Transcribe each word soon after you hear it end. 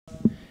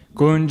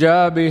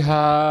Kunja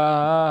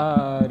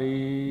Bihari.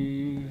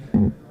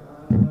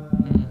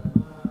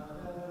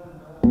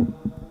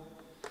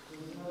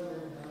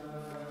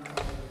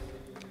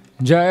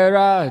 Jai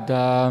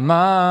Radha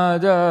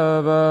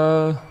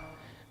Madhava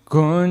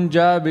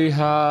Kunja Bihari.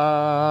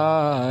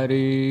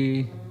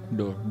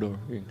 Door,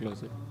 you can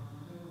close it.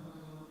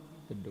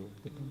 The door,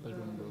 the temple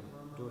room door.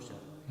 Door, sir.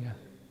 Yeah.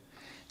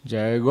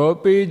 Jai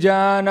Gopi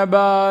Jana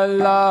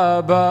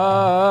Vallabha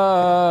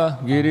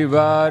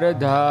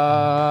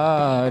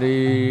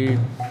Girivaradhari.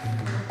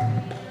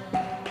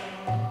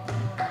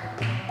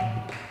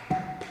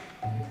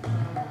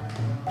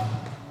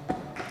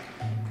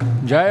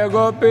 Jai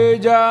Gopi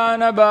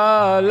Jana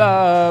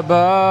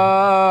Vallabha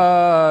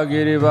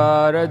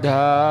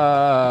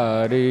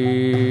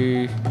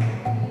Girivaradhari.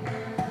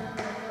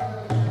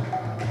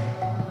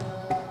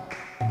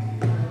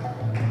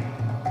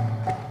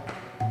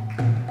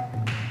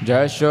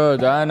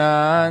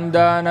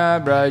 Jashodanandana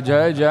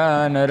Braja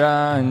Jana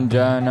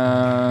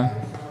Ranjana.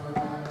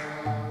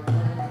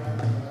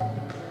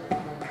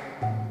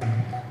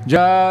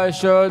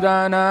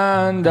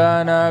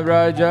 Jashodanandana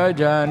Braja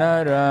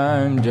Jana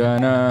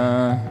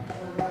Ranjana.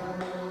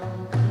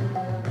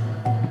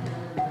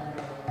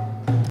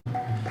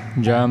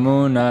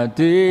 Jamuna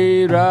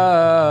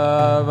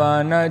Tira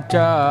Vanachari.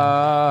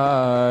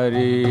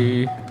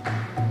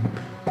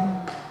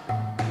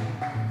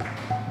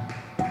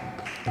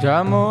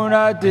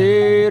 Jamuna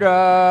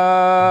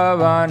Tira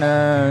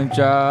Vanachari.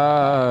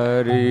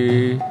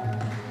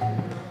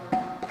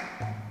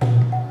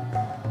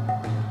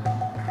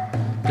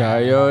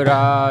 Jayo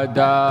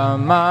Radha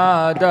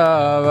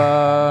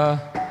Madhava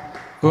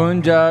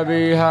Kunja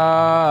Bihari.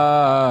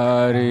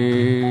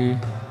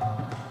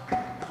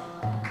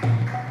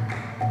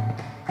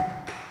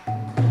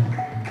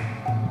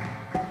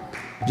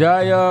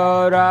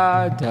 Jayo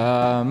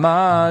Radha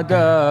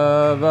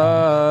Madhava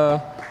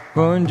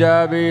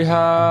Kunja Bihari.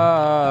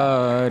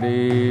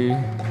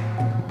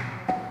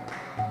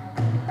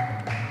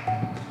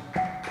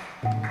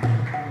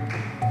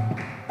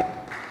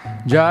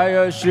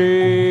 Jaya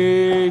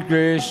Shri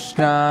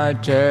Krishna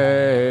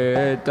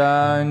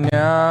Chaitanya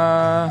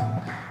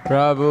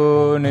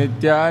Prabhu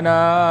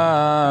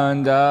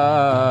Nityananda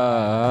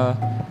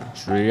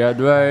Shri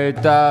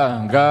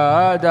Advaita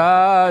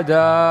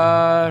Gadadhar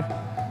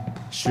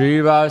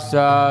Shri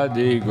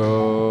Vasadi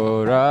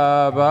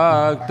Gaura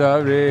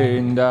Bhakta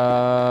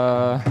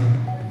Vrinda.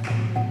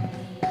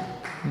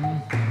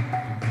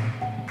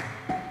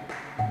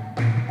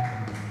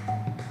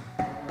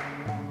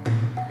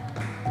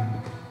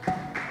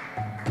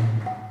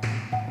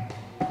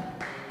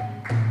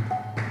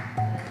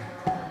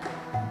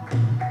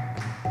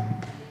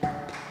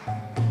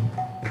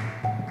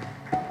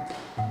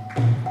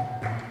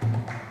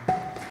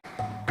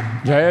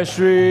 Jaya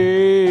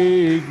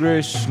Shri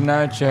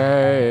Krishna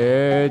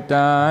Chaitanya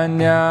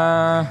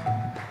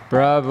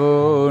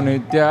Prabhu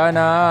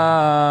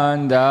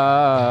Nityananda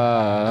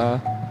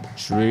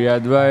Shri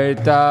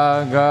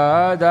Advaita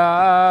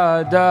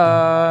Gadadhar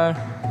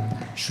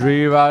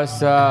Shri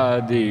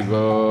Vasadi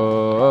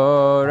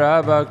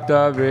Gaura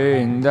Bhakta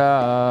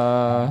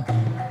Vrinda.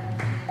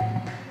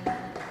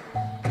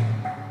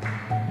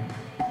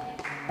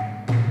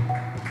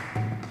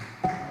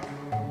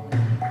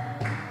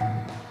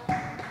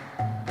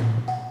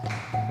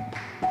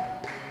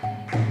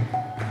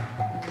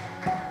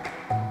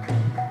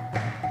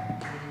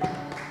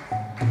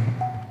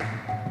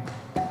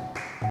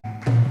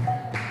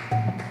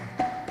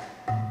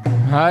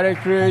 Hare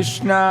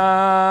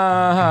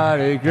Krishna,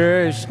 Hare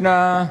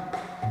Krishna,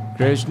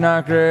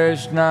 Krishna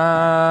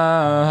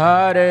Krishna,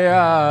 Hare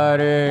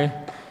Hare,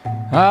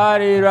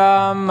 Hare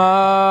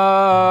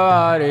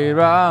Rama, Hare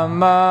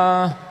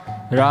Rama,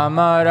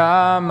 Rama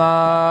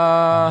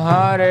Rama,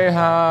 Hare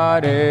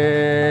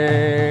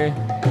Hare.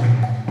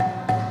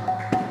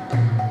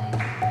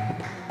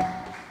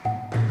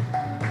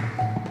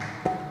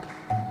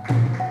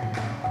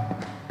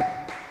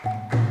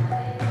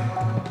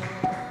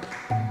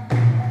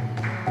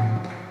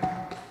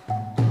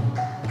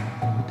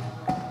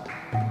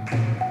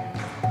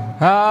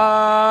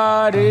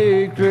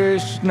 Hare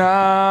Krishna,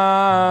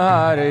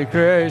 Hare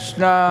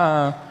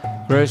Krishna,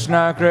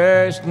 Krishna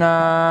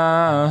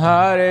Krishna,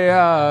 Hare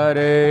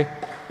Hare,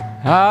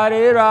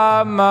 Hare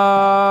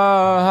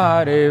Rama,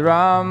 Hare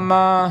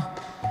Rama,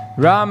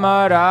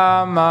 Rama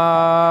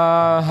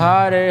Rama,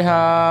 Hare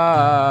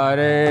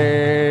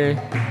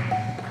Hare.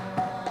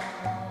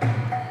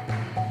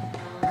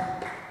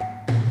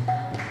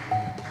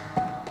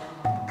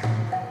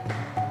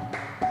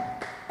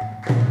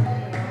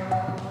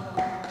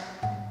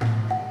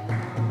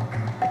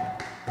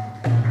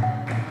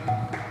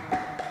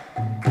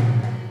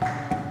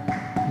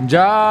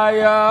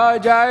 Jaya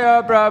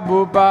Jaya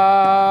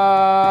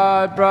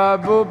Prabhupada,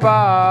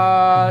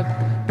 Prabhupada,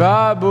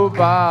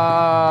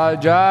 Prabhupada,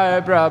 Jaya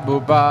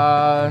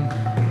Prabhupada.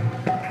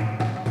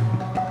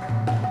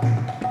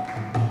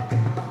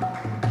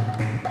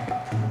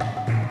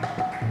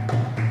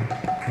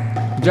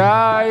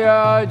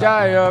 Jaya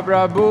Jaya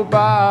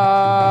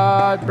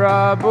Prabhupada,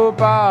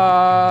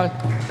 Prabhupada,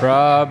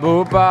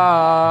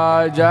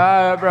 Prabhupada,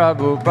 Jai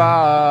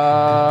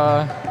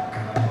Prabhupada.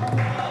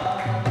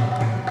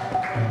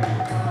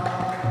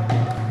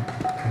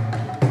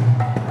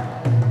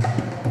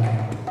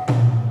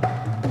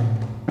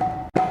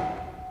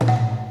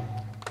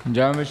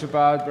 Jai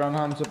Vishwapad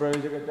Brahmamsa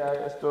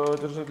Pravijakacharya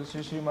Stotra Sutta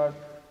Shishimad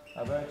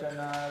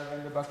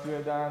Abhayachanarvinda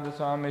Bhaktivedanta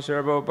Swami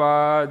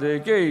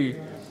Prabhupada Ki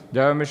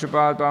Jai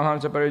Vishwapad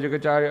Brahmamsa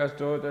Pravijakacharya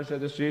Stotra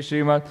Sutta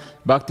Shishimad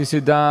Bhakti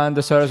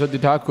Siddhanta Saraswati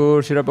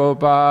Thakur Shri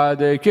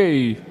Prabhupada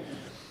Ki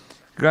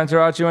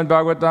Grantaraj Srimad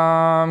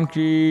Bhagavatam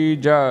Ki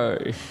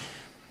Jai.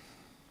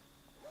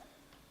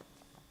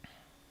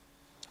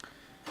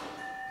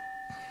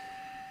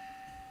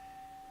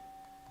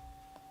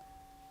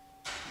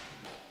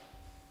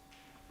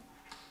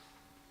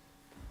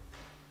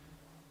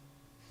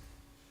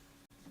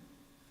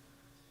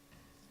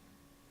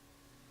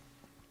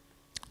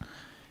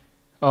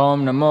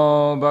 Om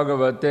Namo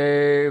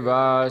Bhagavate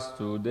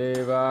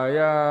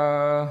Vasudevaya.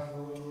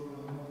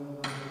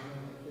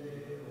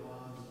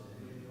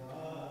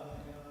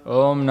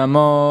 Om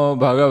Namo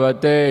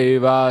Bhagavate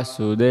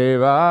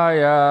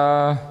Vasudevaya.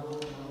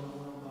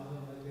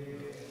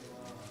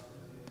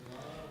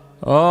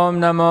 Om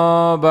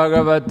Namo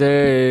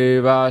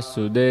Bhagavate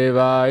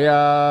Vasudevaya.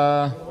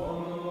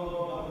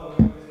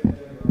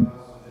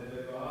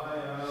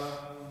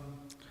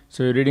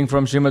 So you're reading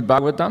from Srimad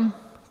Bhagavatam,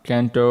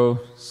 Canto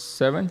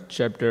 7,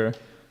 Chapter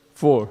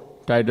 4,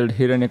 titled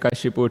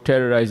Hiranyakashipu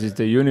Terrorizes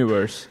the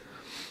Universe.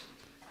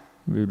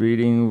 We're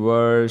reading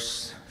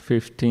verse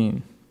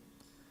 15.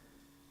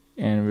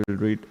 And we'll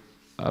read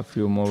a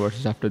few more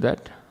verses after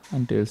that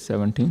until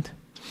 17th.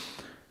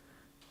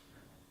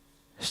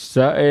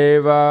 Sa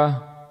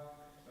eva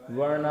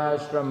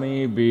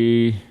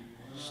varnashrami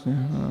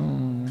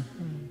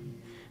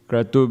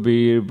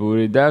kratubir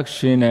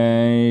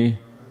buridakshine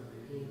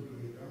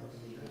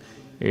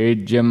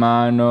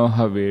ejyamano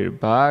havir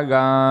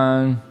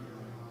bhagan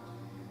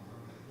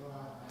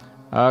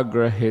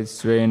agrahit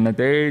svena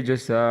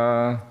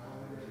tejasa.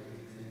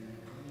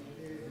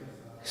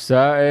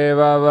 Sa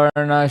eva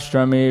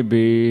varnashrami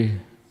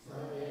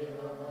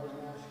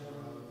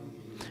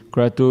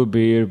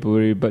kratubir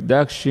puri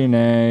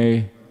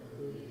dakshine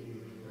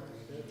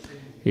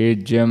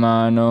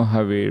ejyamano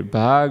havir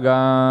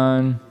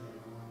bhagan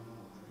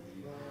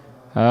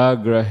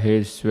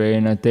agrahit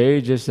svena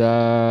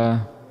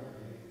tejasa.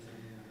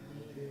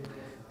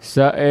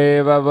 Sa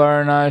eva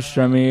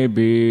varnashrami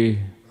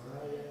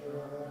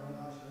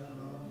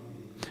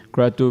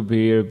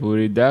kratubir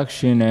puri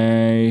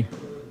dakshine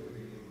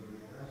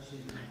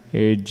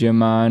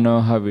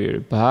ejyamano havir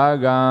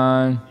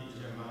bhagan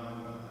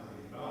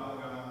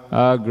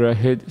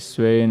agrahit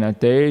svena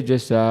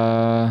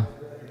tejasa.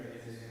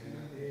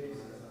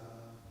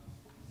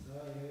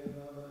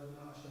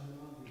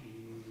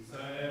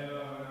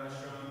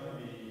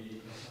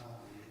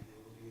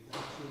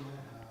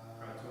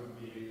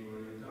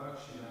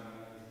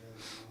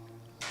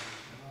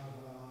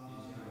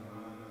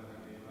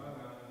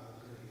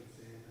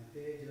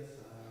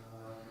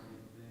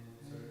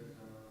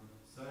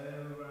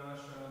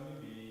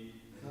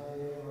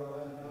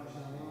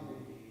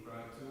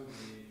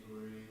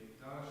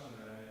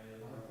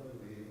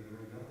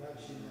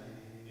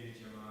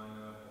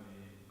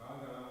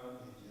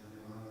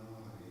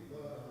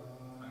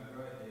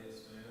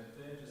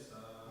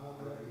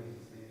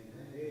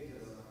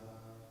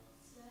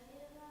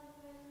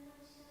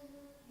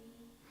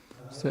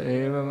 Sa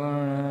eva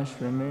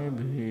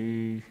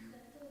varnashrami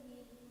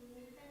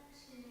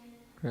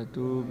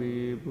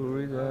kratubi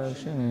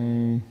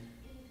puridakshine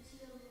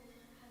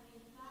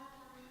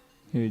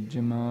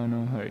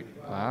ejyamano hari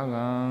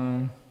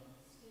bhagan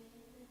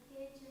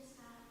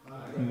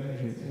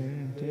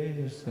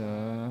tejasa.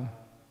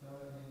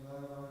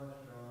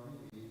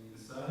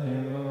 Sa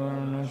eva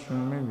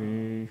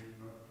varnashrami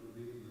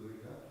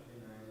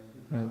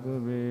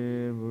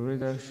kratubi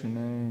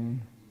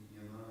puridakshine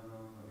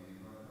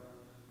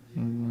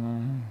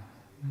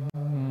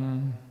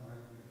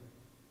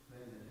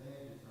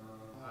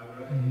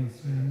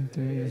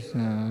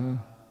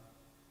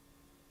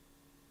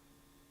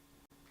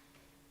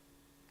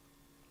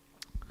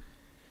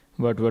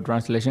Word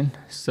translation.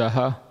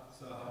 Saha,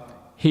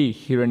 he,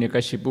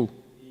 Hiranyakashipu.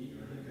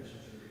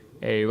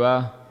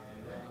 Eva,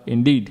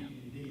 indeed.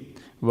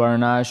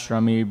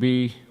 Varnashrami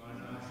be,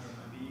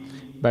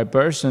 by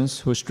persons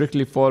who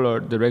strictly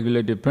followed the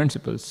regulative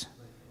principles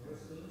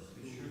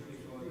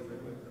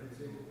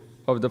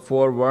of the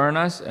 4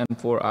 varnas and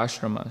 4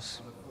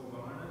 ashramas.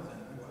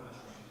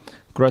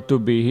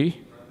 Kratubihi,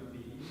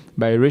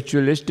 by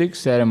ritualistic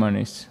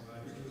ceremonies.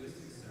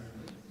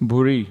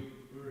 Bhuri,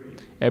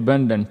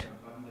 abundant.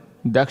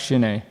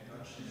 Dakshine,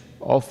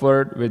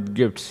 offered with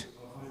gifts.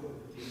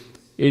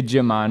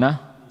 Ijyamana,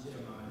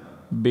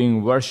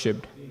 being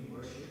worshipped.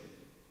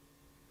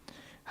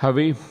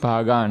 Havi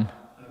Bhagan,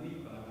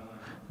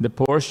 the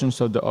portions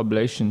of the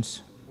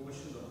oblations.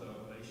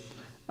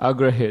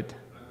 Agrahit,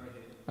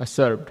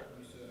 usurped.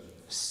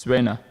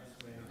 Svena,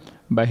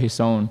 by his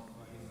own.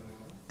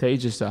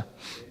 Tejasa,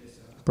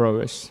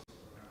 prowess.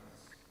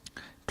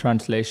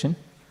 Translation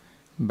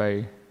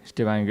by His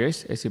Divine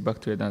Grace, A.C.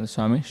 Bhaktivedanta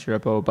Swami, Srila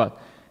Prabhupada.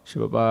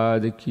 Srila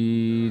Prabhupada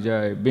ki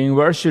jai. Being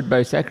worshipped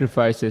by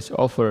sacrifices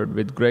offered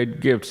with great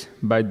gifts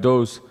by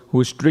those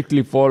who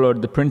strictly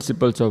followed the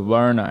principles of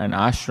Varna and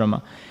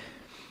Ashrama,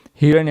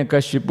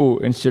 Hiranyakashipu,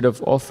 instead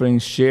of offering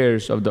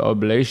shares of the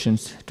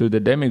oblations to the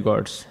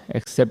demigods,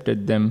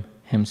 accepted them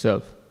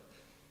himself.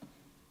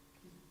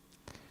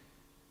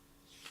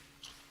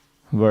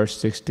 Verse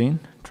 16,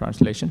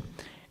 translation.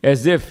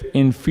 As if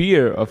in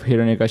fear of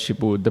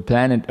Hiranyakashipu, the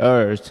planet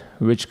Earth,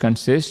 which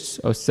consists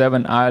of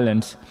 7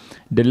 islands,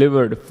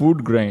 delivered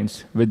food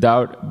grains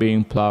without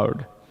being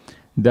plowed.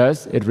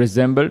 Thus it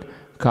resembled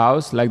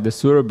cows like the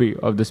Surabhi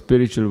of the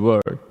spiritual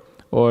world,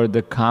 or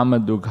the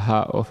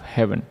Kamadugha of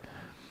heaven.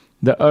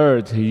 The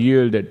earth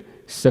yielded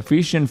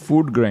sufficient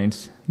food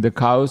grains, the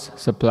cows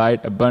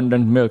supplied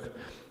abundant milk,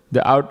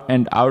 the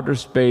outer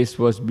space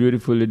was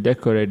beautifully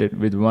decorated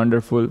with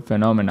wonderful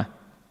phenomena.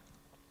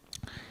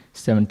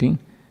 17.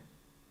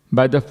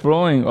 By the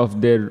flowing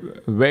of their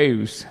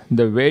waves,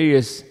 the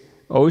various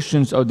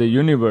oceans of the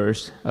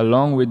universe,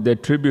 along with their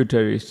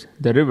tributaries,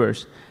 the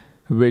rivers,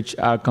 which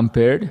are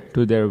compared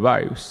to their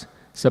wives,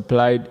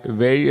 supplied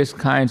various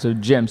kinds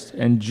of gems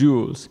and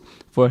jewels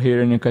for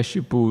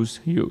Hiranyakashipu's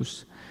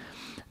use.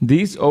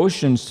 These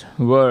oceans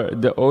were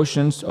the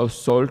oceans of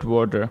salt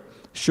water,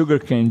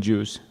 sugarcane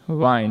juice,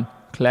 wine,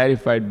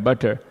 clarified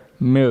butter,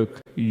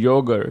 milk,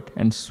 yogurt,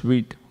 and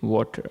sweet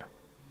water.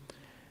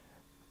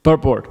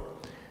 Purport.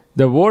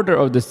 The water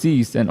of the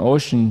seas and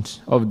oceans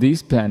of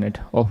this planet,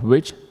 of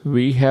which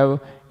we have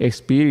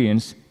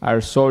experience, are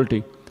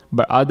salty,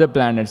 but other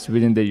planets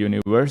within the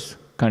universe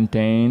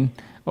contain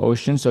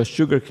oceans of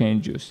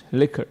sugarcane juice,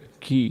 liquor,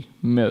 ghee,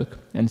 milk,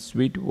 and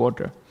sweet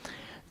water.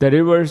 The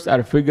rivers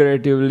are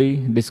figuratively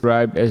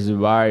described as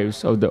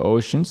wives of the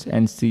oceans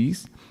and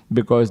seas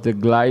because they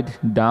glide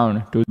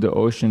down to the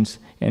oceans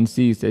and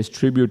seas as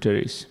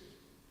tributaries.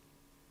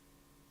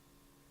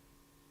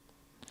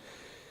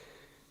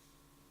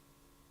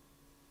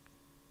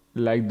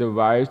 Like the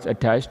wives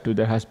attached to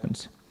their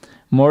husbands.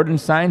 Modern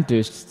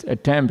scientists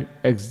attempt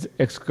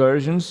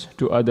excursions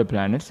to other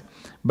planets,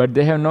 but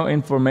they have no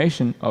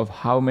information of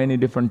how many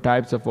different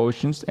types of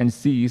oceans and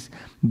seas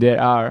there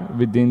are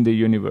within the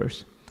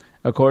universe.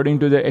 According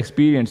to their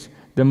experience,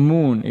 the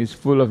moon is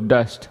full of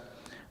dust,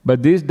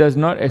 but this does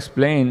not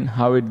explain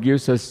how it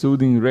gives us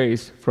soothing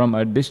rays from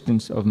a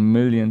distance of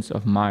millions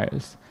of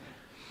miles.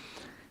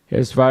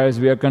 As far as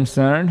we are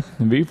concerned,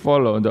 we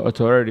follow the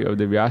authority of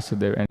the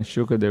Vyasadeva and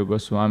Shukadeva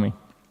Goswami,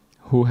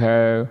 who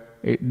have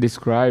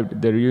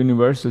described the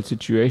universal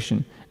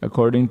situation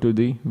according to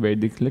the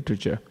Vedic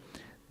literature.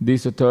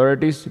 These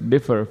authorities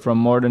differ from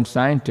modern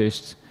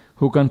scientists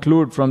who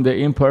conclude from their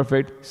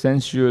imperfect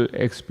sensual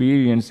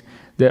experience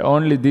that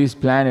only this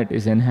planet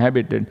is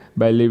inhabited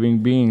by living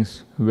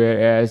beings,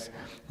 whereas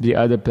the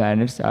other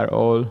planets are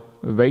all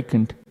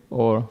vacant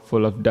or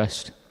full of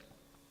dust.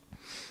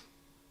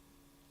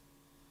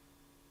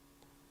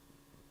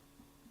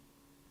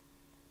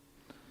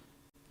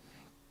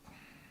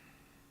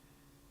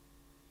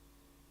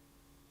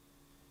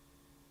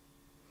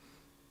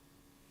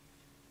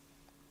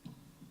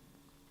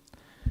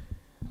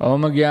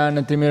 Om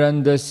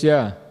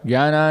Jnanatimirandasya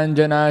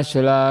Jnananjana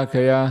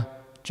Shalakaya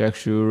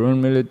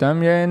Chakshurunmilitam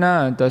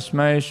Yena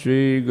Tasmai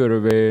Shri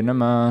Gurave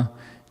Namah.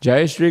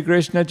 Jai Shri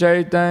Krishna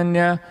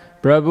Chaitanya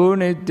Prabhu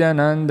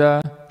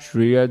Nityananda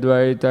Shri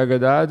Advaita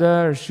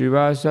Gadadhar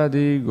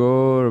Shivasadi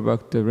Gaur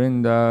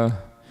Bhaktavrinda.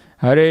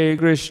 Hare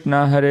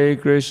Krishna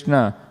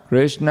Krishna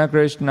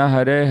Krishna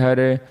Hare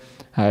Hare,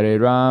 Hare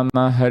Rama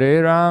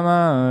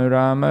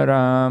Rama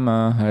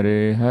Rama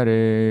Hare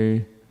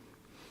Hare.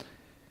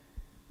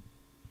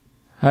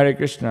 Hare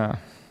Krishna.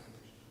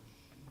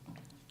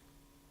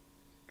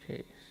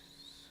 Okay,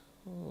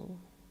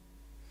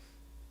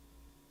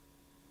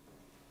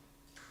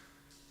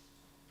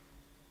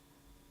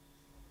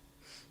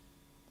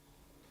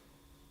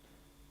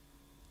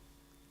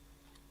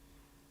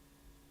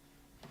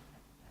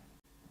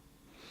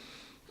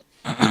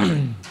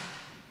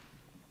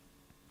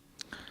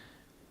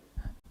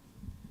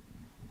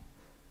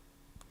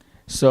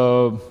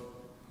 so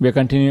we are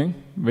continuing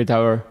with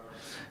our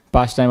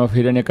pastime of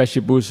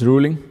Hiranyakashipu's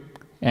ruling,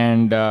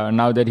 and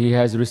now that he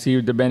has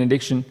received the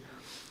benediction,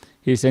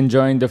 he is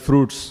enjoying the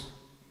fruits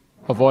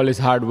of all his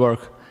hard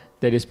work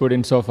that he's put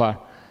in so far.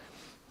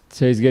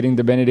 So he's getting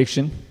the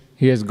benediction,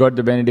 he has got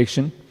the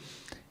benediction,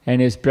 and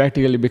he has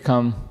practically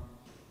become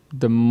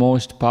the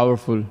most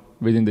powerful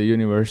within the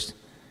universe,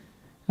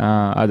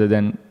 other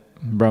than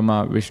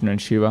Brahma, Vishnu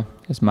and Shiva,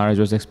 as Maharaj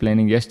was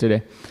explaining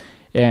yesterday.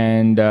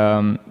 And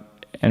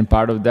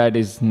part of that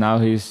is now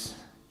he's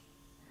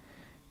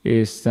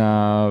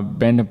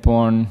bent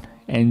upon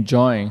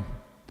enjoying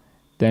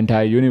the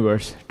entire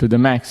universe to the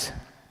max.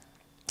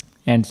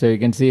 And so you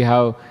can see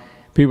how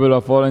people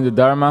are following the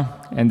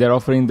Dharma and they're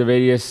offering the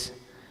various,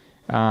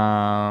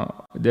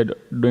 they're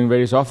doing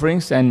various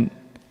offerings, and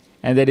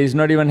that he's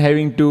not even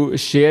having to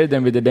share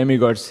them with the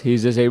demigods.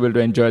 He's just able to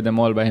enjoy them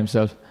all by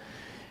himself.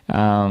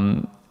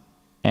 In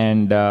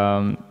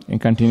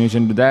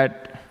continuation to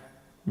that,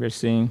 we're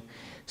seeing.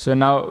 So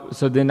now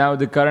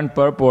the current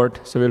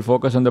purport, so we'll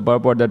focus on the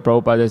purport that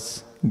Prabhupada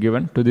has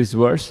given to this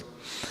verse,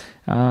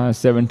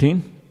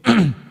 17.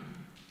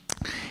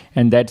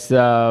 And that's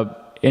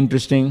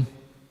interesting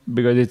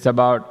because it's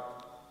about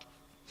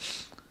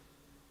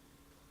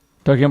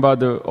talking about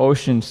the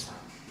oceans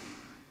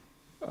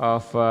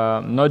of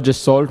not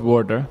just salt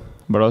water,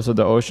 but also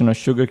the ocean of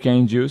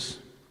sugarcane juice,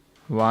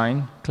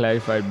 wine,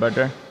 clarified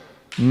butter,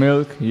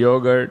 milk,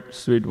 yogurt,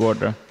 sweet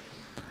water.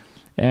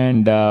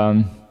 And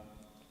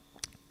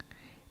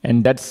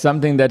that's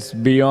something that's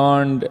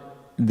beyond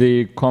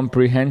the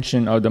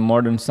comprehension of the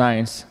modern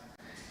science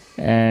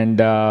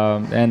and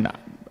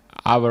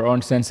our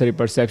own sensory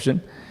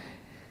perception.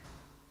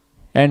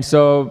 And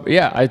so,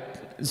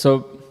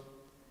 so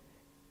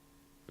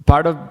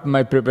part of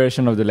my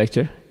preparation of the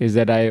lecture is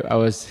that I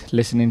was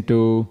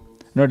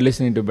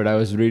but I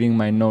was reading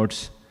my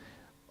notes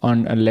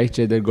on a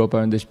lecture that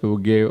Gopalandesh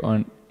Prabhu gave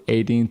on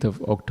 18th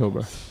of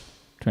October,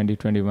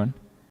 2021.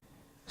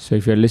 So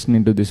if you're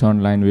listening to this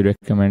online, we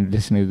recommend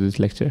listening to this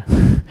lecture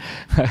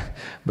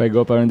by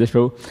Gopalandesh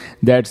Prabhu.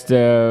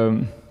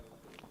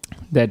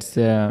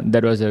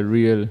 That was a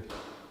real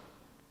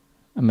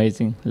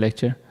amazing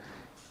lecture.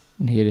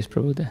 And here is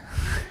Prabhu there.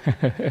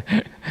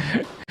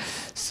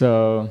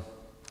 So,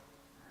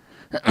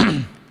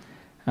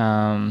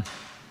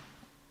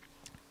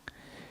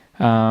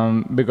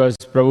 because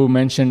Prabhu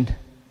mentioned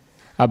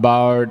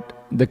about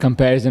the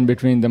comparison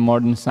between the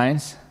modern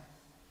science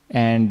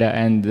and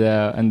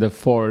the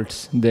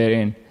faults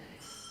therein,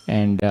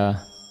 and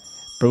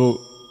Prabhu,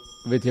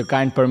 with your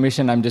kind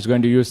permission, I'm just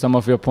going to use some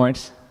of your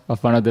points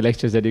of one of the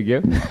lectures that you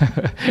gave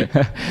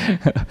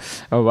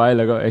a while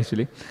ago,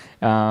 actually.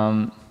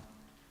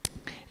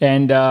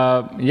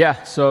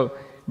 So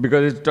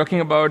because it's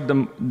talking about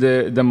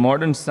the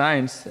modern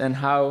science and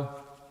how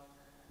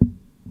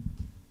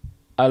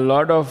a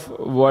lot of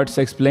what's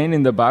explained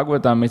in the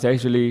Bhagavatam is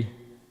actually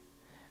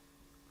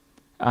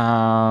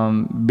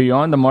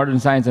beyond the modern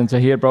science. And so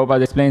here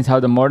Prabhupada explains how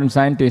the modern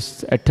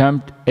scientists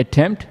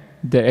attempt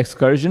their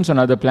excursions on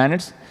other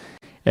planets,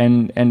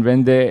 and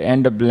when they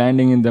end up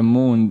landing in the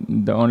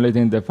moon, the only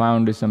thing they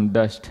found is some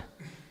dust,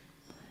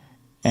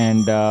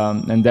 and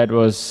that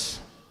was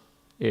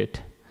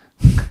it.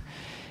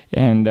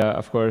 And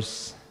of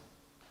course,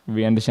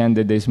 we understand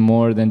that there's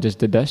more than just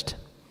the dust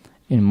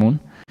in moon.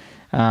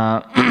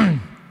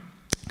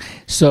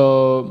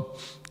 So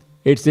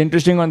it's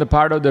interesting on the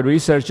part of the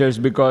researchers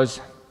because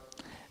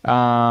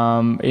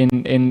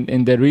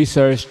in the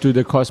research to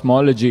the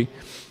cosmology,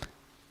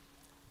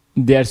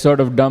 they are sort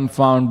of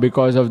dumbfounded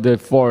because of the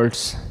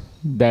faults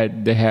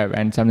that they have,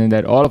 and something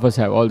that all of us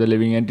have, all the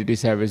living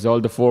entities have, is all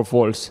the four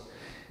faults.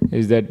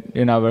 Is that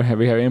we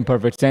have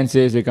imperfect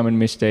senses, we commit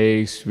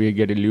mistakes, we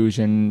get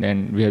illusion,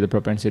 and we have the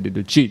propensity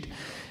to cheat.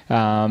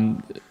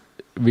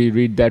 We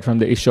read that from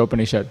the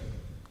Ishopanishad.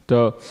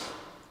 So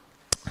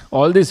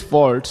all these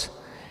faults,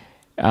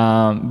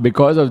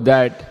 because of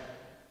that,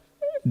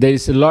 there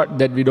is a lot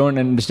that we don't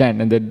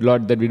understand and a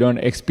lot that we don't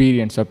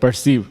experience or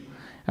perceive.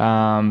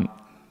 And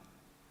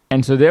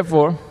so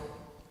therefore,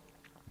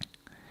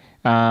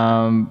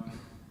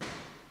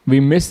 we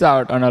miss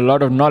out on a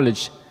lot of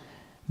knowledge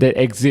that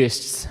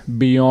exists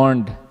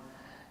beyond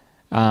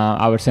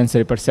our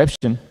sensory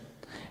perception.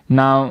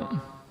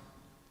 Now,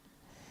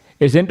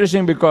 it's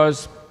interesting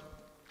because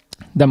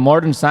the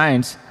modern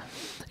science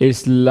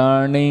is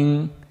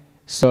learning.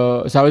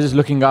 So I was just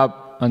looking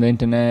up on the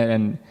internet,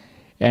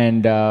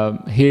 and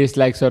here's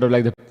sort of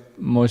the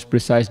most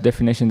precise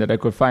definition that I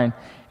could find,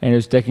 and it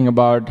was talking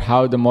about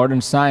how the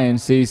modern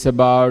science is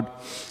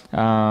about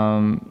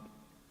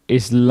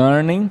is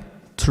learning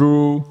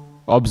through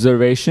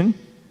observation,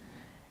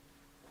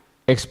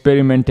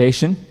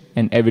 experimentation,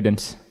 and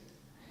evidence.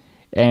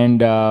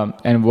 And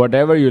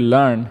whatever you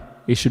learn,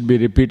 it should be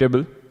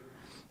repeatable.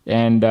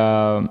 And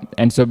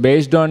so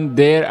based on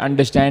their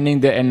understanding,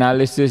 their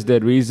analysis, their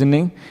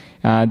reasoning,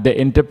 they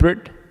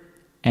interpret,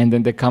 and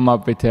then they come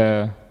up with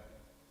a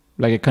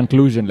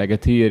conclusion, like a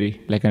theory,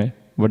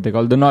 what they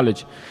call the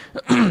knowledge.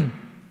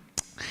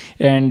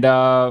 And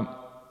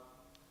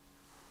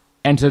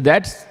so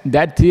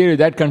that theory,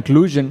 that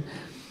conclusion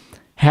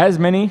has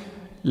many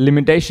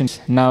limitations.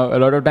 Now, a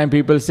lot of time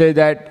people say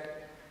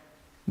that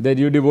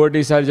you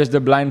devotees are just the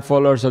blind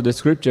followers of the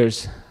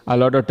scriptures. A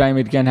lot of time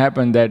it can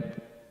happen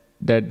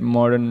that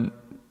modern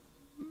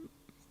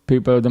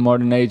people of the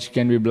modern age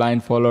can be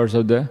blind followers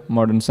of the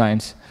modern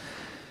science.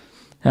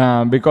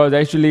 Because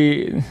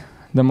actually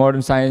the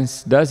modern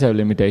science does have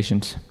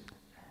limitations.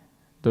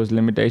 Those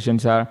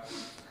limitations are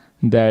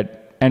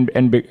that,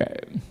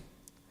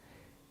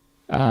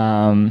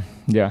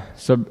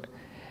 so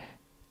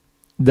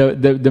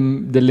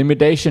the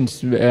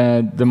limitations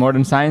the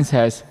modern science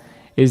has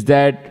is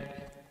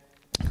that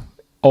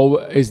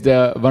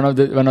one of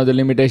the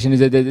limitations is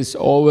that there is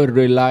over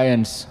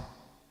reliance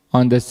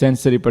on the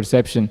sensory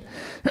perception.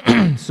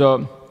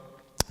 So,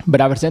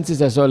 but our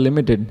senses are so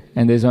limited,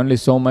 and there's only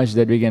so much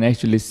that we can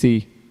actually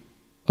see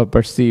or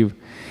perceive.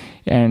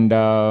 And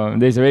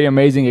there's a very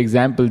amazing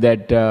example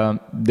that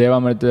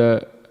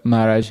Devamrita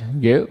Maharaj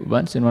gave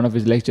once in one of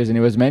his lectures, and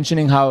he was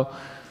mentioning how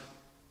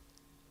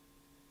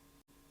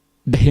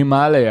the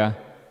Himalaya,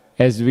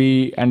 as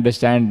we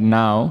understand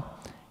now,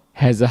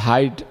 has a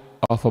height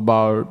of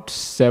about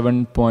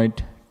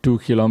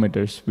 7.2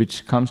 kilometers,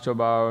 which comes to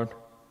about,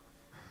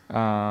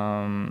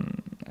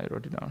 I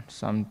wrote it down,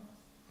 some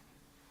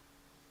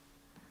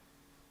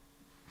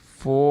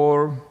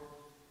 4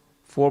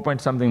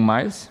 point something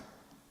miles.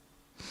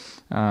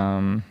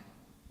 So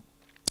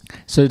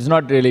it's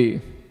not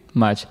really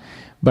much.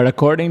 But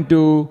according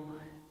to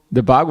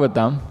the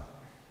Bhagavatam,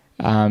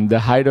 the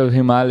height of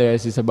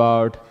Himalayas is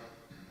about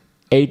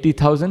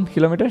 80,000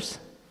 kilometers,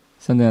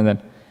 something like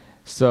that.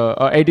 So,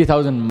 or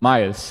 80,000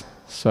 miles,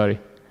 sorry.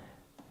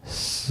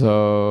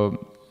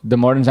 So the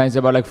modern science is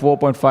about like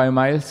 4.5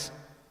 miles.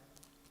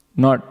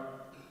 Not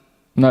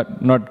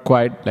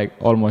quite, like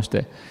almost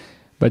there.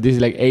 But this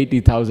is like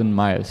 80,000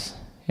 miles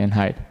in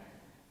height.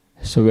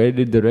 So where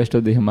did the rest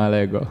of the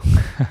Himalaya go?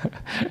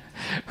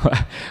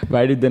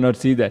 Why did they not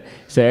see that?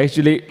 So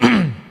actually,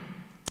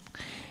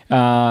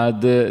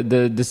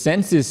 the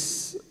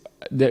senses,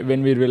 that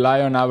when we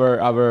rely on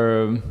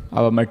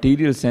our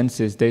material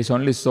senses, there is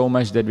only so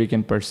much that we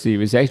can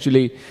perceive. It's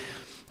actually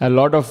a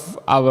lot of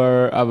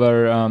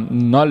our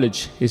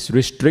knowledge is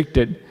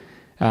restricted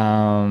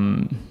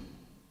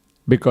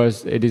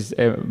because it is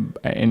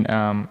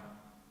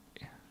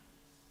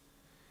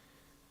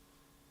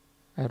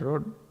I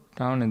wrote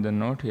down in the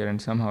note here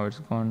and somehow it's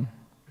gone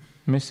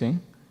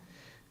missing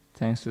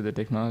thanks to the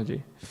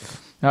technology.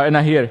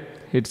 Now here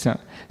it's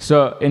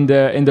so in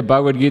the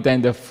Bhagavad Gita,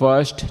 in the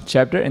first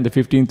chapter, in the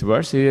 15th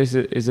verse, is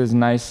a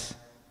nice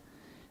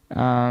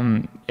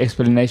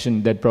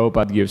explanation that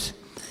Prabhupada gives,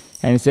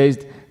 and it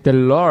says, the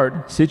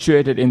Lord,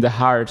 situated in the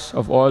hearts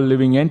of all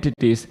living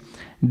entities,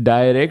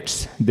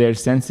 directs their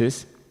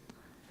senses,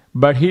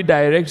 but He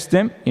directs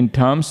them in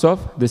terms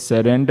of the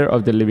surrender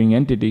of the living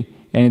entity.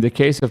 And in the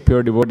case of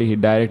pure devotee, he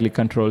directly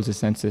controls his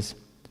senses.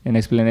 In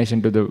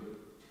explanation to the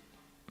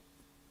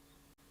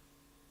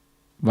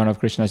one of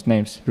Krishna's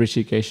names,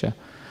 Rishikesha,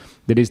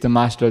 that is the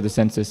master of the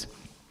senses.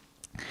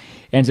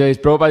 And so his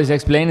Prabhupada is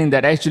explaining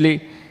that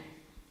actually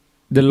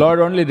the Lord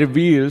only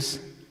reveals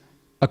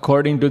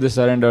according to the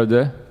surrender of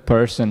the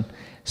person.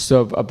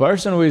 So a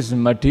person who is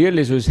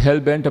materialist, who is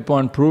hell-bent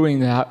upon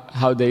proving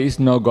how there is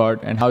no God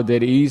and how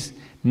there is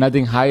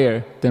nothing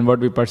higher than what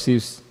we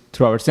perceive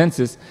through our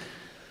senses,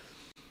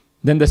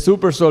 then the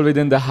super soul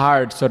within the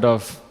heart sort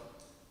of,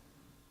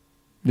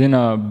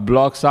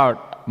 blocks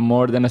out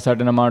more than a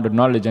certain amount of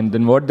knowledge, and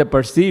then what they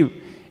perceive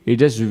is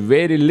just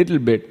very little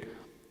bit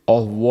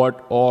of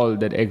what all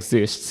that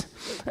exists.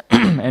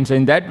 And so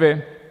in that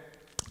way,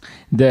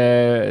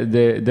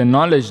 the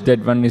knowledge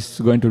that one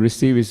is going to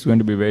receive is going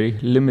to be very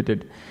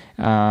limited.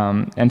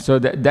 And so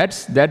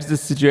that's the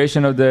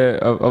situation of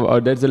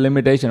that's the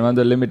limitation. One of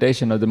the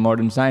limitation of the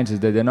modern science is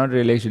that they're not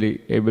really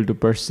actually able to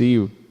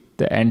perceive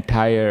the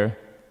entire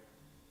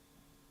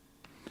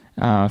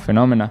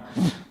phenomena.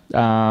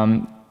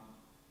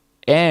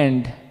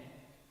 And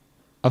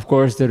of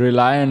course the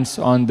reliance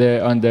on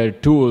the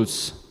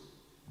tools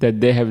that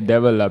they have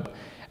developed,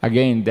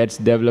 again that's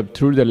developed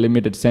through the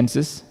limited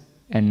senses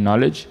and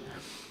knowledge,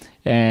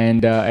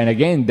 and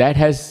again that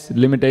has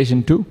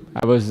limitation too.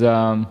 I was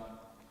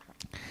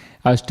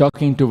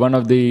talking to one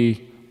of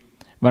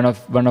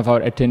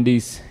our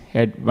attendees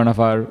at one of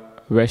our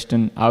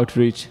Western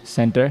outreach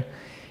center,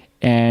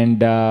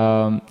 and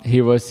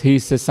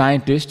he's a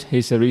scientist,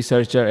 he's a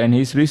researcher, and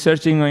he's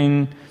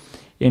researching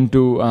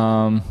into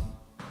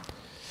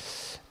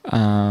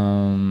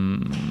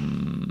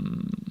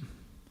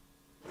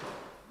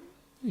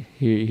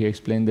he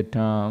explained the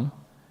term,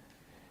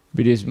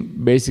 which is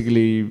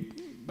basically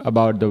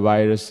about the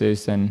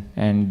viruses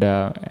and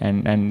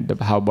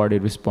how body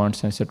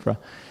responds, etc.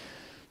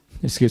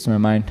 It skips my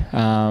mind,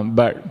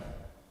 but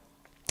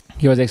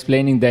he was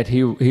explaining that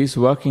he's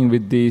working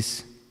with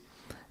this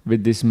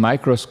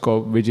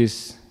microscope, which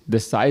is the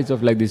size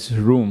of like this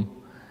room,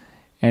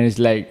 and it's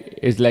like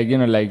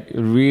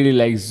really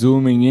like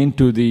zooming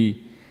into the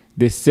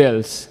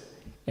cells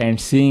and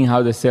seeing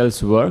how the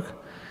cells work.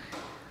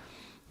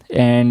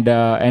 And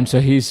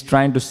so he's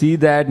trying to see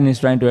that, and he's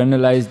trying to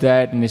analyze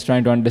that, and he's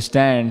trying to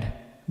understand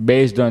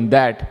based on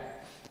that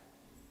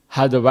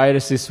how the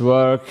viruses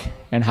work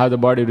and how the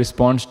body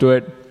responds to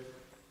it.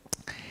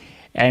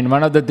 And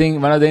one of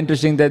the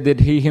interesting that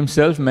he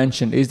himself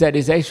mentioned is that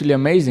it's actually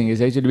amazing.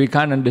 It's actually, we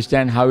can't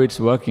understand how it's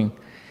working.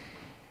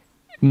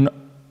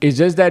 It's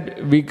just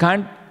that we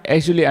can't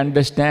actually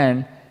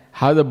understand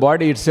how the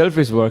body itself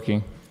is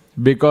working,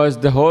 because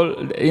the whole,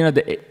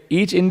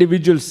 each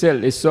individual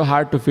cell is so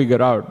hard to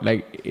figure out.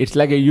 Like, it's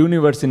like a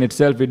universe in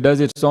itself. It does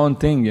its own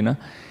thing,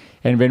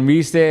 And when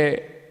we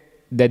say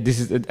that this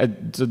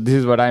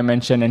is what I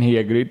mentioned, and he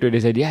agreed to it. He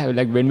said, yeah,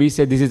 like when we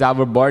say this is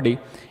our body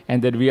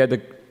and that we are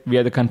the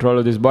control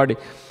of this body,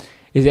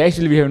 is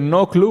actually we have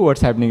no clue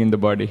what's happening in the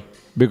body,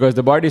 because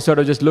the body is sort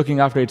of just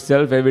looking after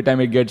itself. Every time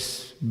it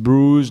gets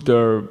bruised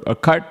or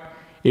cut,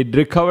 it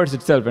recovers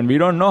itself, and we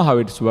don't know how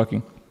it's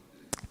working.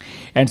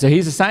 And so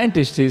he's a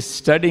scientist, he's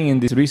studying in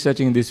this,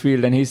 researching in this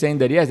field, and he's saying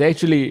that yes,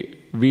 actually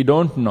we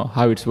don't know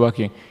how it's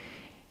working.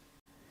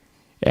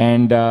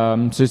 And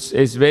so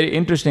it's very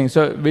interesting.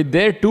 So with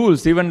their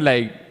tools, even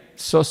like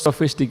so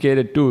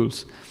sophisticated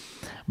tools,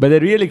 but they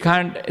really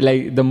can't,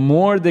 like the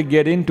more they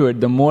get into it,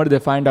 the more they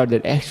find out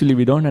that actually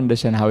we don't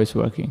understand how it's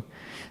working.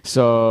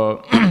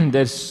 So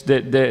there's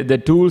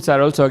the tools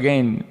are also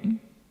again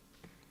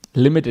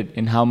limited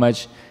in how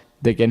much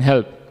they can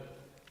help.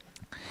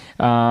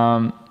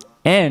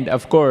 And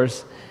of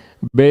course,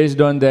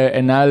 based on the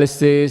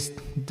analysis,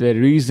 the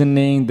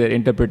reasoning, the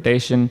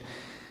interpretation,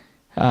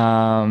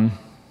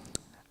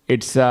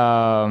 it's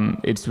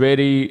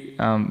very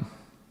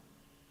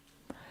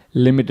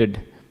limited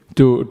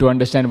to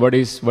understand what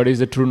is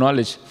the true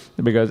knowledge.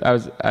 Because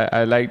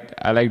I liked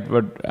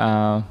what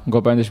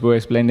Gopandish Prabhu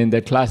explained in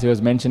that class. He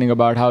was mentioning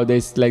about how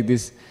there's like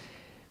these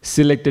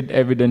selected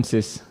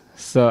evidences.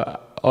 So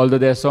although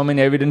there are so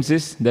many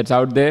evidences that's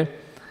out there,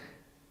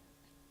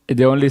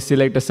 they only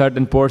select a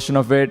certain portion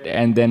of it,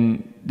 and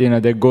then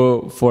they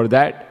go for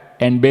that,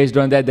 and based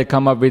on that they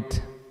come up with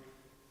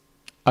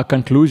a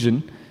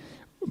conclusion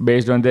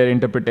based on their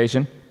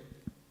interpretation.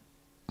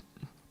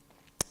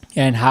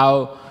 And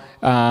how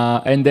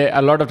and they,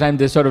 a lot of times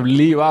they sort of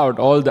leave out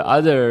all the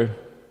other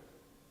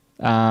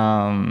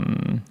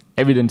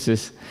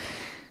evidences.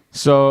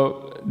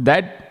 So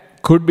that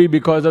could be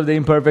because of the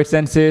imperfect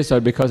senses or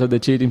because of the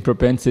cheating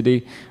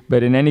propensity,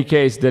 but in any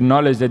case, the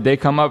knowledge that they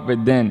come up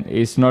with then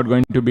is not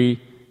going to be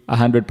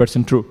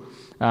 100% true.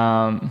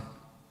 A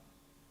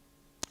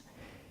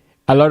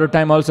lot of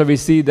time also we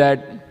see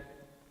that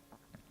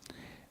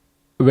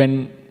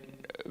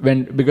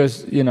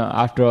because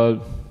after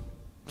all,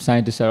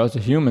 scientists are also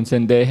humans,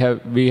 and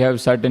we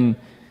have certain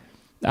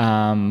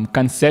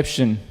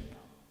conception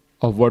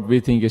of what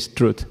we think is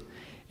truth.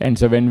 And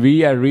so when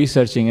we are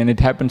researching, and it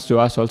happens to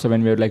us also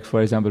when we're, like,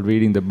 for example,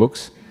 reading the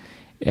books,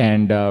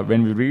 and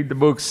when we read the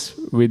books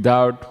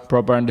without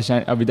proper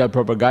understanding, without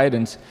proper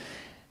guidance,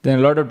 then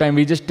a lot of time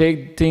we just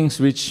take things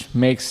which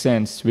make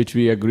sense, which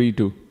we agree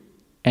to,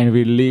 and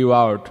we leave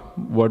out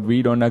what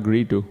we don't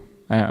agree to,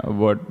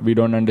 what we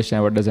don't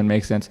understand, what doesn't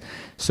make sense.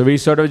 So we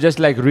sort of just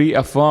like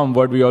reaffirm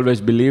what we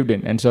always believed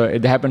in. And so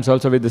it happens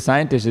also with the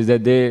scientists, is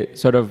that they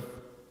sort of,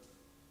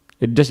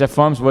 it just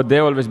affirms what they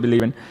always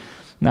believe in.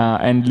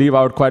 And leave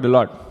out quite a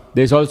lot.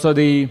 There's also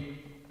Prabhu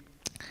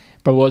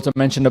also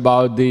mentioned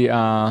about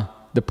the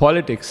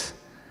politics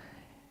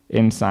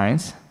in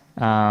science,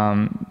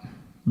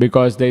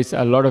 because there's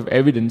a lot of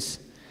evidence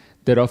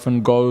that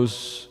often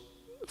goes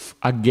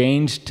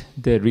against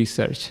the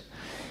research.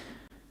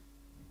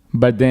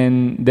 But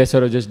then they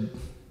sort of just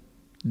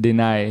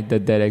deny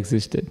that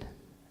existed.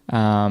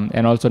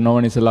 And also no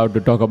one is allowed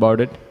to talk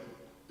about it.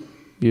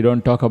 You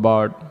don't talk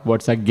about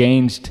what's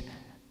against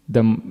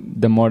the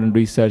modern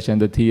research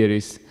and the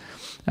theories.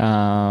 There's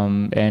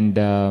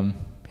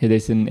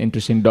an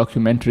interesting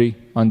documentary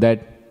on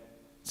that.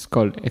 It's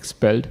called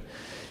Expelled,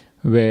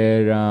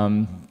 where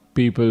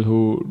people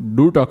who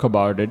do talk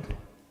about it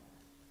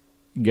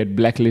get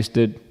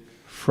blacklisted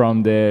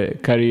from their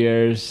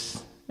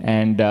careers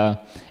and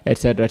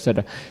etc.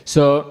 etc.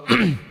 So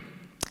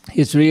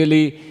it's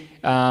really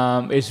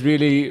that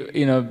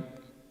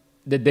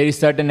there is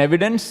certain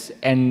evidence,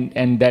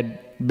 and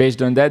that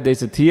based on that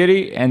there's a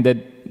theory, and that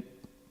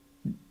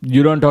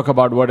you don't talk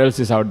about what else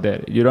is out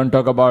there. You don't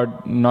talk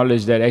about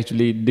knowledge that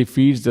actually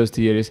defeats those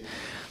theories.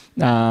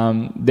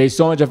 There's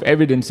so much of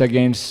evidence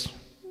against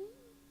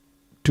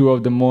two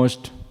of the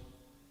most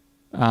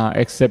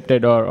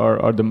accepted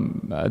or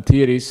the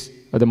theories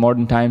of the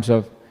modern times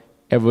of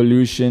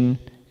evolution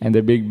and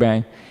the Big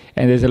Bang.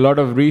 And there's a lot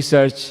of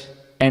research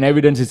and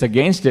evidence is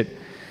against it,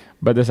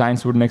 but the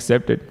science wouldn't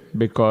accept it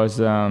because,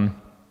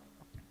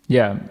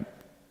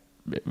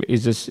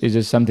 it's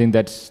just something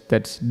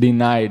that's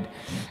denied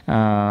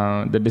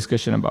the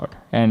discussion about.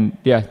 And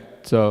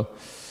so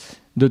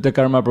Dvija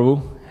Pitambara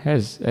Prabhu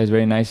has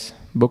very nice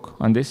book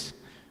on this,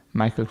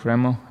 Michael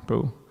Cremo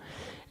Prabhu.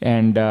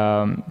 And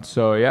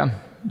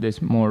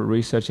there's more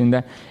research in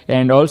that.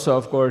 And also,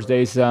 of course,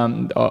 there's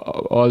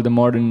all the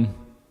modern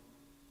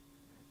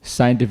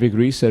scientific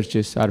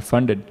researches are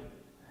funded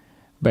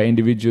by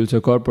individuals or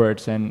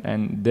corporates,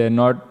 and they're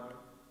not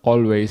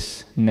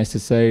always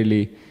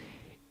necessarily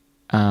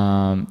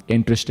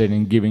interested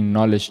in giving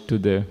knowledge to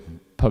the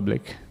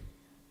public.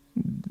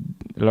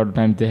 A lot of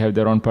times they have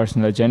their own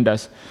personal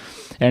agendas.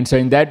 And so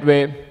in that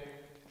way,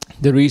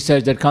 the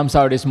research that comes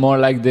out is more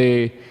like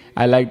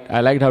I liked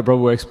how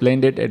Prabhu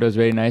explained it. It was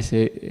very nice.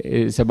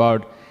 It's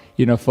about,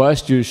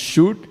 first you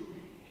shoot,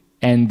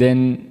 and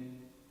then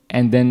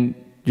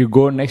you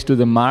go next to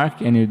the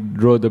mark and you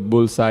draw the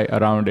bullseye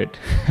around it.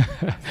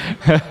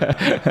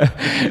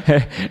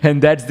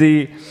 And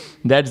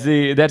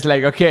that's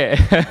like, okay,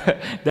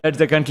 that's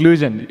the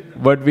conclusion.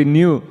 What we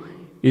knew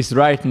is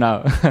right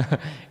now,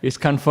 is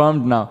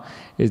confirmed now,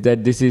 is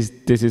that this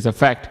is a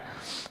fact.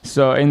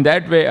 So in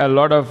that way,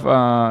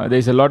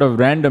 there's a lot of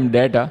random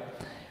data,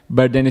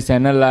 but then it's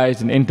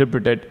analyzed and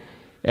interpreted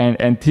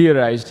and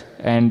theorized,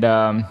 and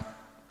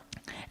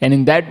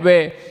in that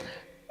way,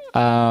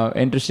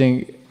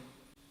 interesting,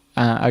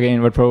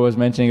 again, what Prabhu was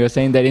mentioning, he was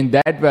saying that in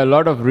that way, a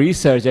lot of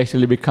research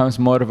actually becomes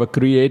more of a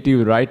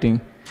creative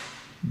writing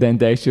than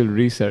the actual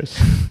research,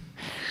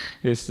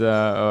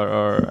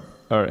 or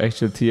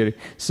actual theory.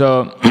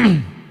 So,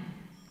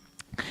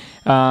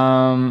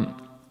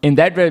 in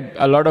that way,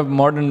 a lot of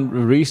modern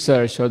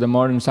research or the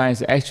modern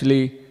science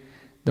actually,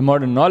 the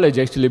modern knowledge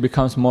actually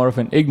becomes more of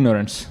an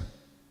ignorance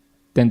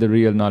than the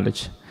real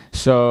knowledge.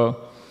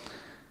 So,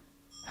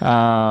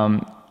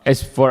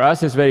 as for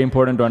us, it's very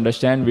important to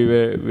understand.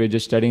 We're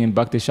just studying in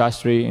Bhakti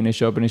Shastri in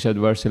Ishopanishad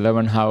verse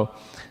 11 how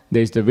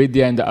there is the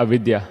vidya and the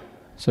avidya.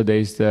 So there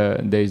is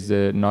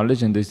the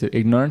knowledge and there is the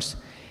ignorance,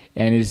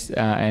 and in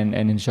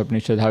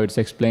Ishopanishad how it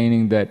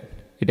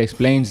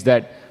explains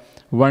that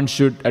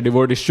a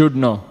devotee should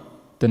know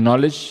the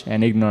knowledge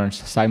and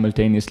ignorance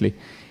simultaneously,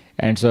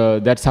 and so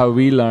that's how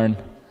we learn.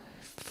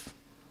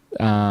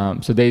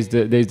 So there's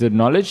the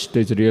knowledge,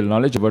 there's the real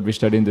knowledge of what we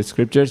study in the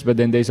scriptures, but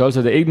then there's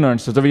also the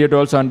ignorance. So we have to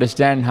also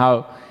understand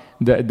how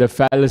the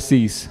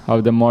fallacies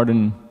of the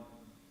modern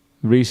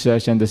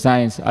research and the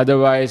science.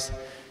 Otherwise,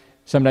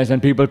 sometimes when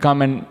people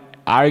come and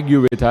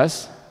argue with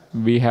us,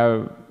 we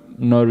have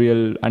no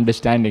real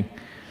understanding,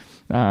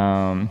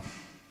 and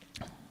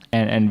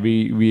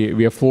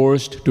we are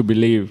forced to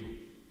believe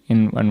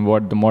in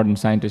what the modern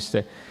scientists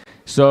say.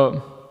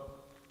 So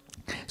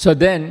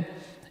then,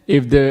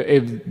 if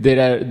there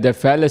are the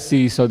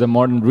fallacies of the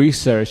modern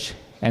research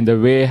and the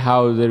way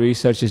how the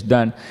research is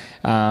done,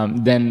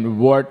 then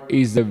what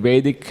is the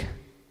Vedic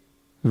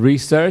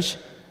research?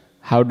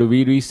 How do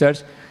we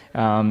research?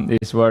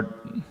 Is what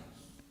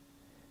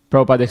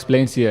Prabhupada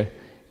explains here,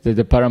 that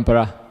the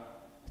parampara,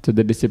 to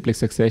the disciplic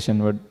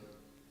succession, what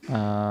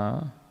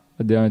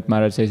Dvija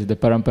Maharaj says is the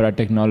parampara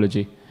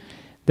technology.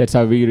 That's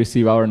how we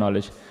receive our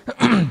knowledge.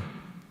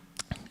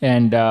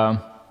 And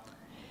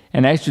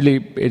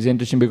actually, it's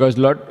interesting because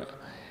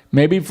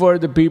maybe for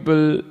the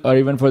people or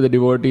even for the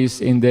devotees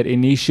in their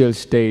initial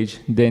stage,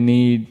 they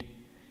need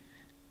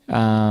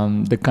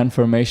the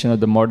confirmation of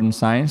the modern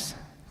science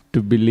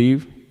to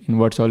believe in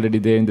what's already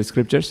there in the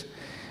scriptures.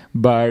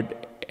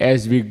 But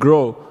as we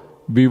grow,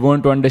 we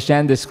want to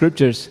understand the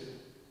scriptures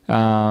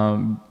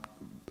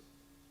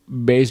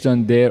based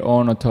on their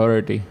own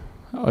authority,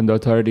 on the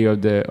authority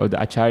of the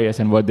acharyas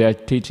and what they are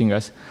teaching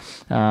us.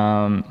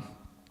 And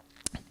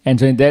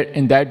so in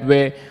that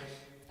way,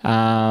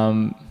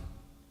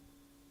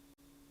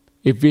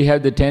 if we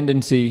have the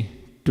tendency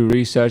to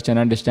research and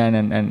understand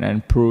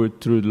and prove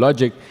it through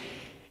logic,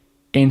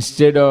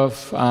 instead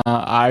of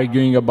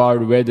arguing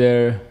about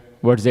whether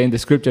what's there in the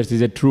scriptures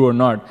is it true or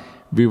not,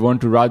 we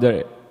want to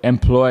rather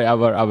employ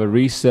our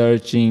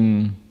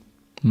researching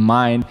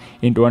mind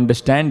into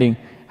understanding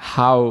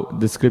how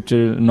the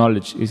scriptural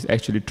knowledge is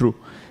actually true.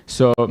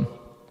 So,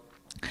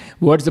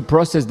 what's the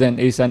process then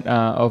is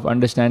of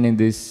understanding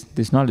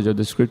this knowledge of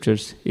the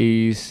scriptures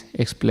is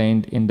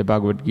explained in the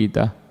Bhagavad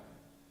Gita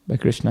by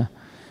Krishna.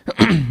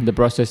 The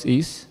process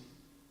is,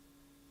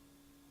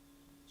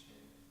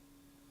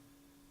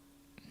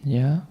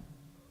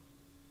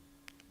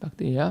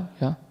 Bhakti,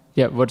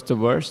 what's the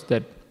verse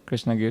that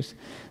Krishna gives?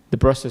 The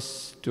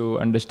process to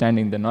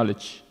understanding the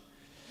knowledge.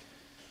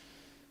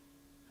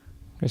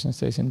 Krishna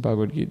says in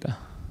Bhagavad Gita,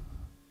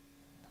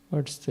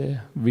 what's the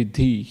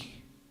vidhi?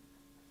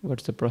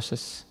 What's the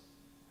process?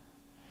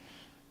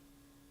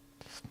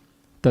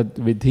 Tad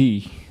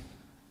vidhi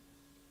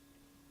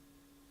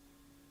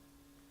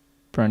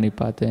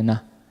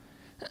pranipatena.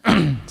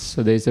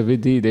 So there's a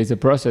vidhi, there's a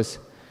process.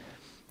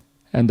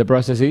 And the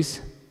process is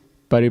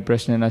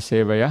pariprasnena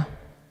sevaya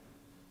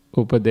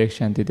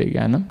upadekshanti te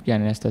jnanam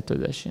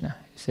jnanastattvadashina.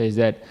 It says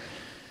that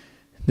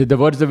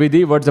what's the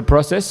vidhi, what's the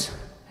process?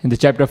 In the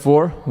chapter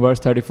 4, verse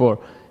 34,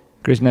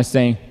 Krishna is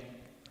saying,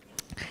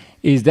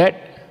 is that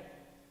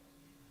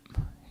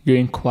you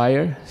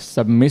inquire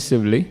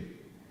submissively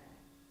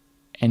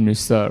and you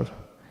serve.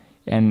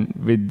 And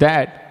with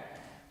that,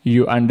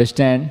 you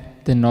understand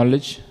the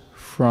knowledge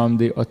from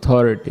the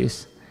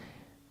authorities.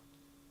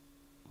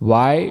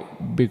 Why?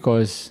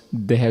 Because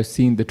they have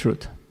seen the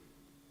truth.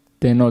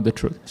 They know the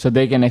truth. So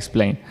they can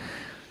explain.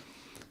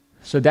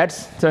 So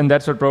that's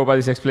what Prabhupada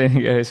is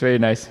explaining here. It's very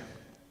nice.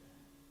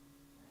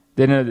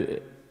 They know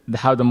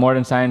how the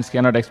modern science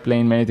cannot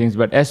explain many things,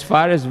 but as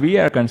far as we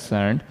are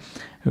concerned,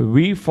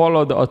 we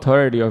follow the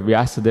authority of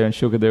Vyasadeva and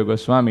Shukadeva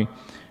Goswami,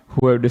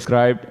 who have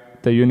described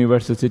the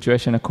universal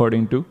situation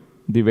according to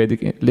the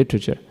Vedic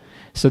literature.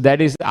 So that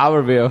is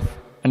our way of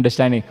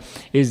understanding,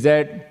 is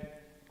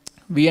that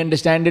we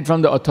understand it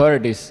from the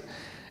authorities.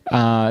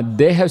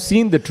 They have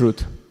seen the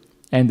truth,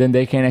 and then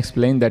they can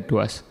explain that to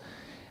us.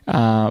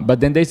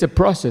 But then there's a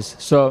process.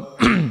 So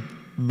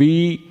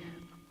we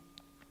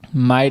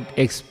might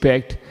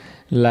expect,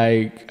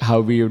 like how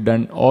we have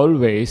done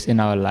always in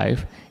our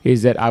life,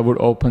 is that I would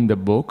open the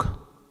book,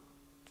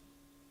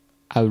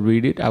 I would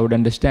read it, I would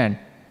understand,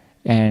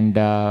 and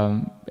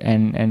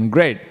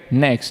great.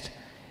 Next,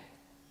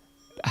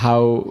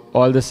 how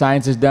all the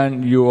science is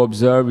done, you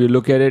observe, you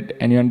look at it,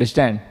 and you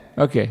understand.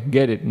 Okay,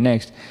 get it.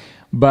 Next,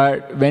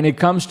 but when it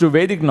comes to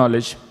Vedic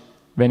knowledge,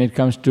 when it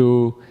comes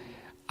to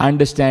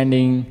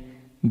understanding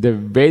the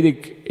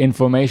Vedic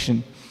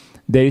information,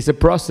 there is a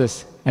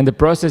process. And the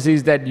process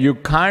is that you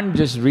can't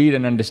just read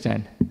and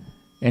understand.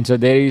 And so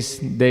there is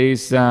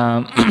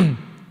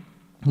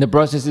the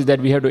process is that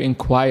we have to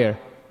inquire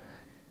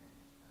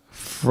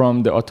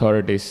from the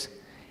authorities.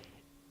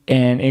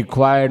 And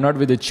inquire not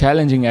with a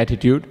challenging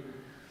attitude,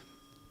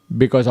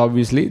 because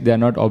obviously they are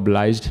not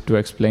obliged to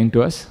explain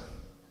to us.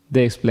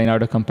 They explain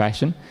out of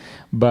compassion.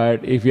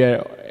 But if we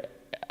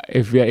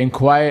are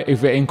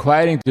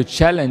inquiring to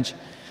challenge,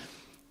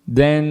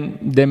 then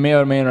they may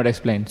or may not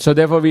explain. So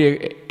therefore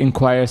we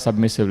inquire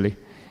submissively,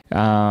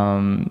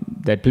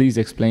 that please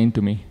explain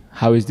to me,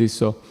 how is this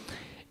so?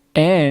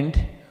 And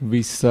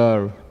we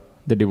serve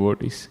the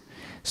devotees.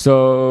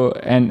 So,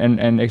 and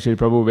actually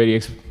Prabhu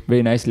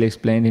very nicely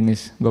explained in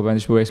his,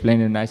 Gopalendra Prabhu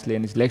explained it nicely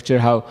in his lecture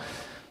how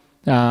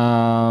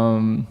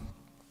the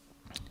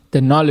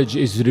knowledge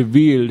is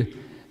revealed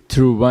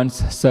through one's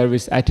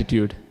service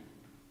attitude.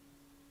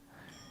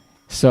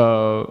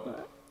 So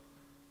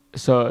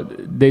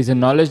there's a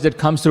knowledge that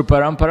comes through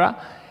parampara,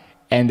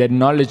 and that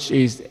knowledge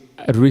is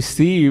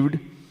received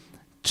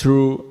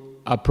through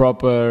a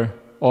proper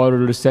oral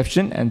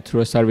reception and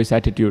through a service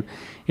attitude.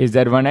 Is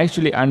that one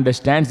actually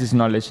understands this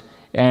knowledge,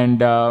 and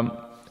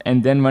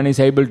then one is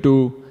able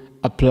to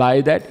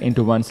apply that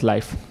into one's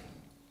life.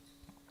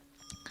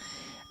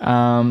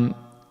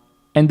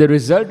 And the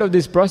result of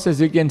this process,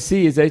 you can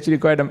see, is actually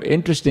quite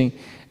interesting.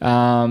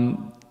 A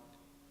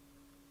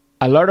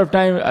lot of,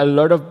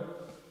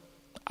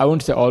 I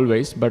won't say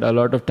always, but a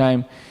lot of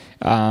time,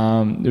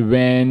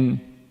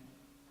 when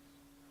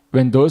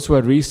those who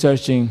are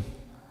researching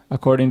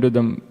according to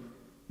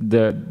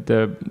the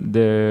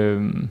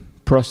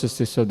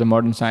processes of the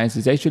modern science,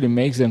 it actually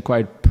makes them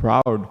quite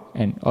proud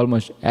and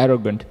almost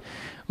arrogant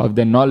of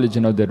their knowledge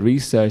and of their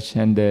research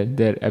and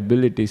their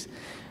abilities.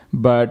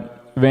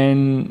 But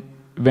when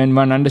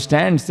one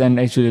understands and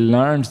actually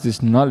learns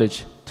this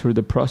knowledge through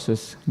the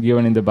process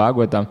given in the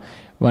Bhagavatam,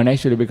 one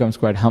actually becomes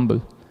quite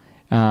humble.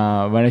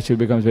 One actually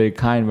becomes very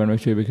kind, one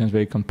actually becomes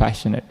very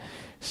compassionate.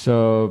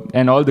 So,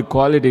 and all the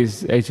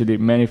qualities actually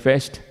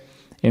manifest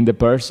in the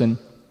person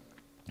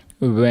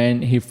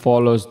when he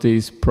follows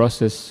this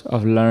process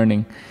of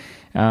learning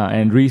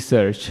and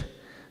research.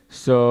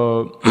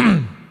 So,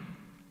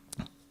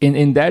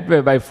 in that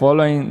way, by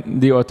following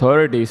the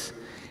authorities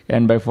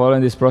and by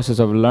following this process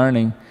of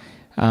learning,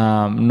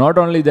 not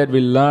only that we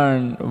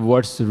learn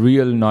what's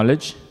real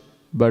knowledge,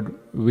 but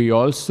we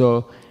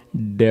also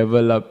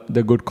develop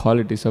the good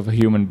qualities of a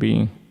human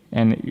being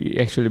and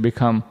actually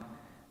become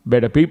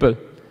better people.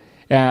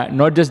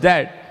 Not just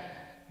that,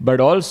 but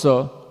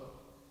also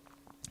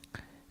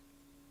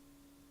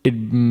it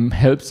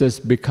helps us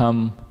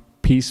become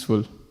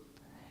peaceful,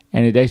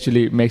 and it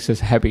actually makes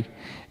us happy.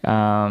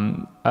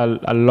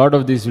 A lot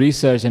of this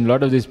research and a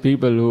lot of these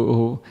people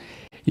who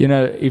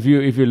if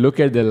you look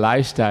at their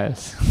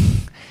lifestyles,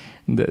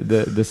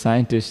 the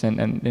scientists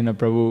and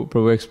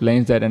Prabhu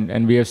explains that,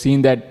 and we have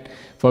seen that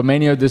for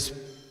many of these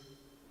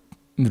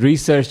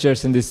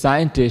researchers and the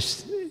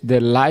scientists,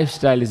 their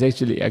lifestyle is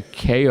actually a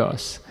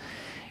chaos.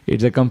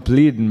 It's a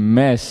complete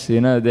mess.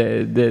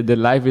 The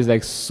life is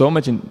like so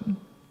much in.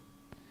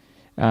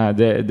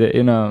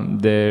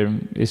 There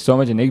is so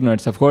much in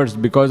ignorance. Of course,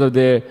 because of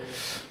their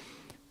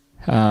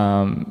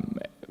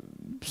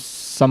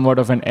somewhat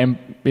of an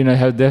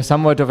they're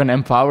somewhat of an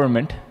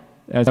empowerment.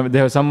 They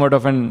have somewhat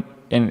of an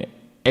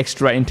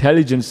extra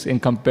intelligence in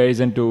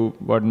comparison to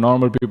what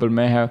normal people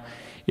may have,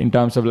 in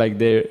terms of like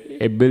their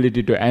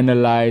ability to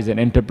analyze and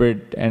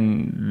interpret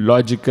and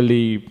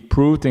logically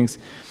prove things.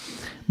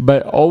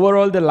 But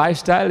overall, the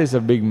lifestyle is a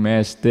big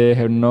mess. They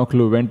have no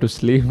clue when to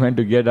sleep, when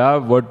to get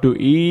up, what to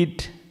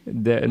eat.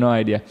 They have no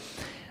idea.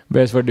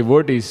 Whereas for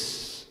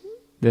devotees,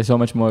 they're so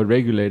much more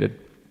regulated.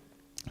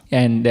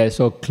 And they're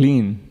so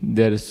clean.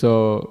 They're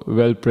so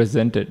well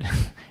presented.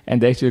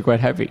 And they're actually quite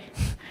happy.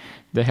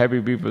 They're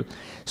happy people.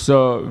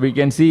 So we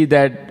can see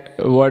that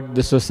what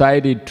the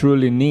society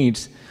truly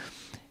needs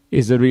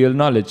is the real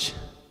knowledge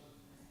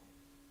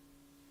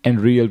and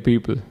real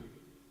people.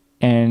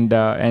 And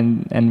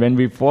when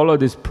we follow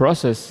this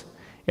process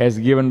as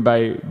given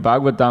by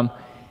Bhagavatam,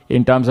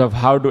 in terms of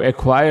how to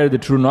acquire the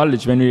true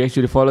knowledge, when we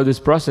actually follow this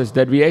process,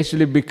 that we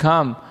actually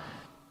become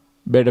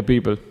better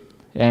people.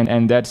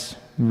 And that's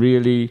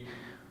really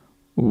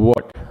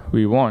what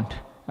we want.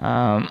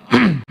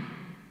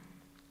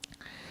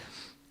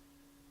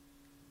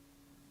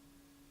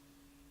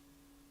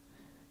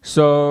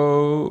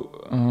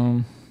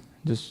 So,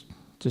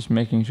 just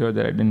making sure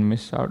that I didn't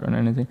miss out on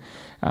anything.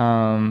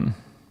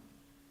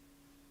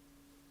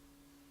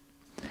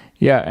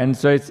 Yeah, and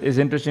so it's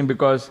interesting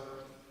because,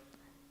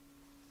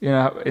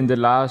 in the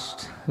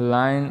last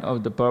line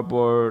of the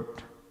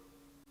purport,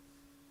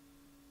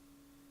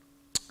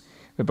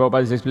 the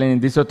Prabhupada is explaining,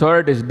 these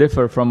authorities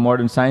differ from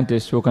modern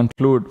scientists who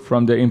conclude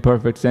from their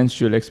imperfect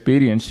sensual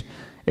experience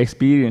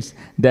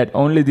that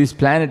only this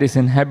planet is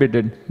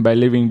inhabited by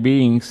living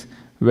beings,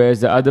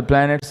 whereas the other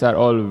planets are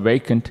all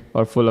vacant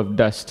or full of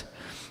dust.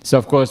 So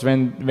of course,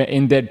 when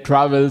in their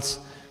travels,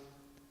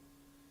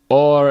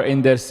 or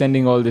in their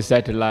sending all the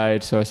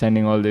satellites or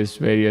sending all these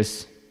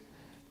various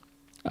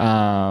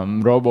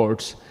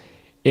robots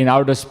in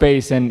outer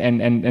space,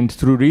 and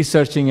through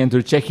researching and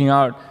through checking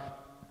out,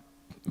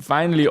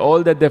 finally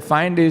all that they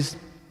find is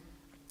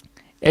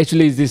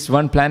actually is this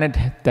one planet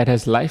that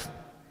has life,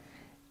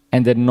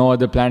 and that no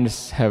other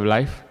planets have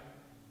life,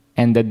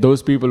 and that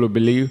those people who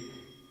believe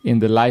in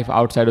the life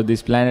outside of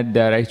this planet,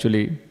 they are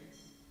actually a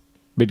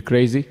bit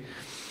crazy.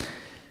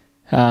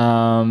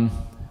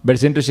 But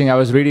it's interesting, I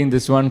was reading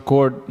this one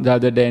quote the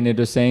other day, and it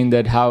was saying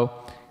that how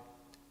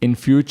in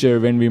future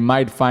when we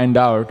might find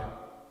out,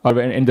 or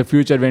in the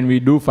future when we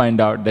do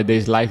find out that there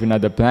is life in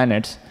other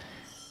planets,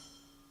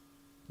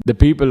 the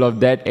people of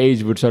that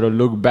age would sort of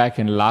look back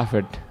and laugh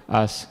at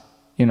us.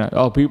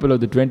 People of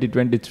the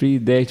 2023,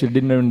 they actually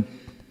didn't even,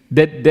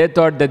 they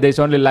thought that there's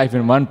only life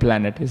in one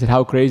planet. He said,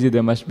 how crazy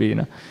they must be,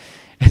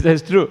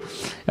 That's true.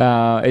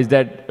 Is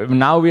that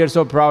now we are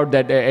so proud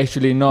that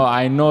actually, no,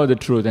 I know the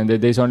truth and that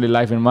there's only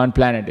life in one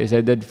planet. He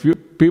said that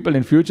people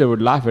in future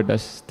would laugh at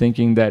us,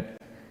 thinking that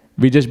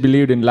we just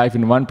believed in life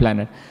in one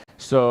planet.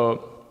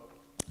 So,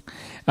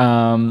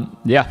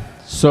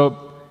 So,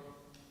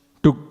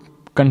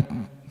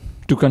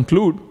 to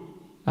conclude,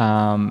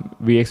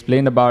 we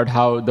explained about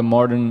how the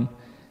modern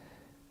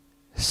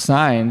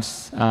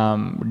science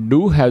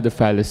do have the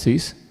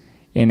fallacies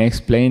in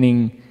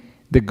explaining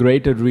the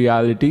greater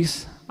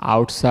realities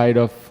outside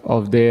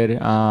of their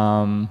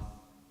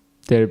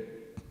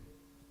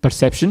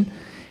perception,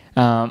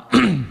 and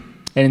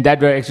in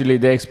that way, actually,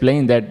 they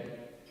explain that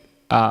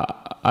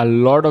a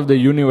lot of the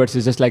universe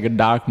is just like a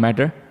dark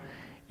matter.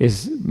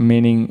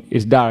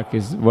 Is dark,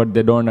 is what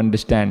they don't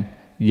understand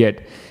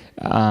yet.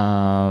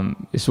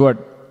 It's what,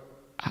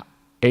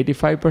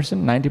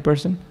 85%,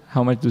 90%?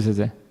 How much do they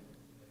say?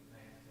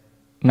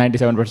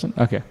 97%?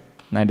 Okay,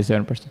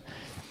 97%.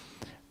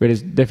 But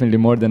it's definitely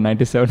more than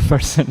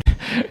 97%,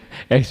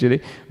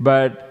 actually.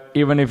 But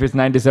even if it's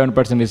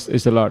 97%,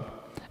 it's a lot.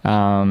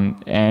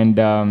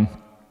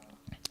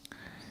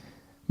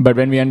 But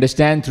when we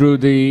understand through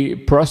the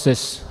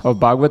process of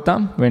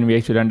Bhagavatam, when we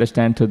actually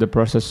understand through the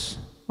process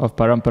of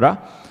Parampara,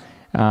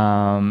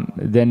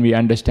 then we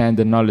understand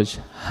the knowledge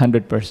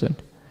 100%.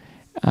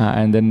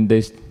 And then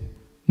there's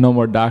no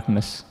more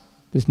darkness,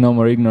 there's no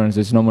more ignorance,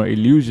 there's no more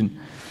illusion.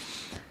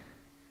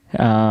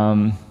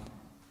 I'd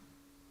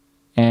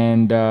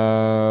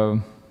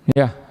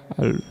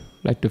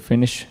like to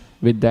finish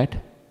with that.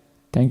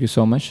 Thank you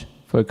so much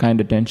for your kind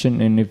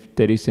attention, and if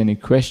there is any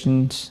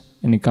questions,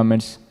 any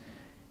comments,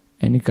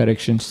 any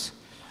corrections.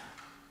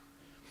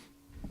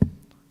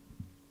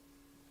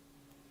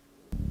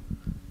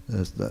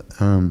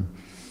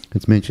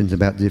 It's mentioned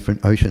about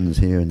different oceans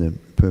here in the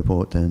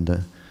purport,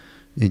 and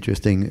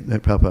interesting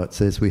that Prabhupada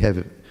says we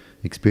have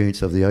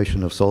experience of the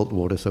ocean of salt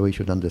water, so we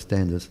should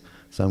understand there's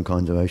some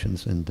kinds of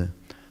oceans. And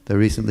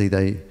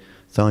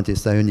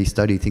scientists only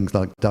study things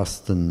like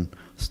dust and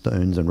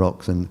stones and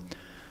rocks, and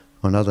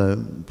on other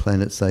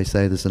planets they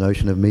say there's an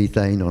ocean of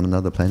methane on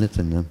another planet,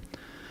 and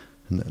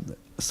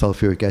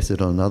sulfuric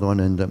acid on another one,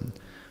 and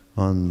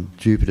on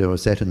Jupiter or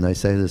Saturn they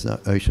say there's an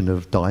ocean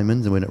of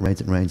diamonds, and when it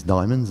rains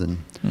diamonds, and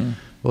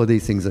all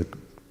these things are a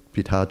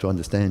bit hard to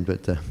understand,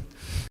 but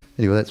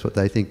anyway, that's what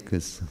they think.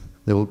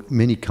 There are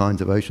many kinds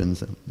of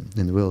oceans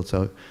in the world,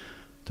 so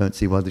don't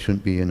see why there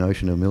shouldn't be an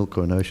ocean of milk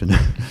or an ocean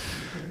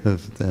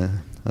of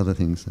other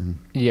things. And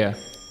yes.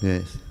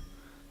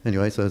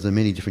 Anyway, so there's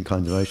many different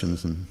kinds of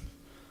oceans, and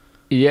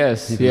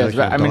yes.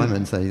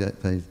 Diamonds,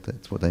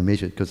 that's what they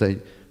measured,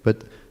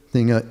 but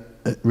the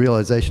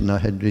realization I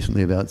had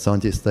recently about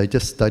scientists, they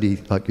just study,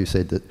 like you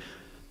said, that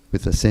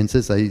with the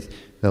senses,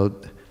 they'll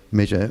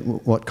measure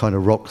what kind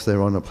of rocks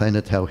they're on a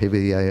planet, how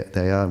heavy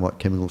they are, and what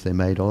chemicals they're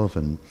made of,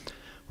 and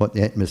what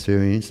the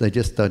atmosphere is. They're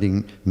just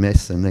studying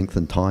mass and length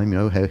and time,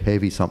 how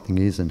heavy something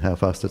is and how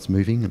fast it's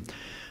moving. And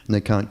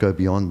they can't go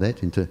beyond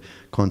that into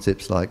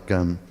concepts like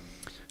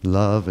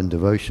love and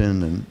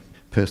devotion and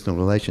personal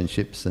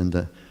relationships.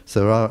 And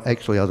so there are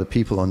actually other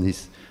people on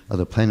these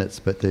other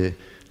planets, but they're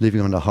living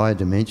on a higher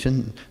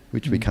dimension,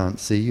 which we can't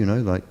see,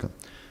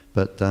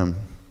 but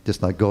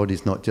just like God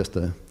is not just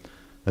a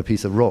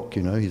piece of rock,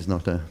 he's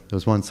not there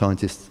was one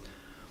scientist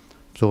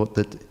thought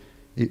that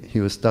he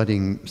was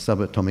studying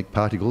subatomic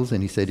particles,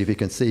 and he said if he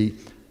can see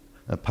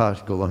a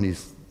particle on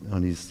his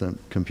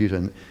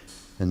computer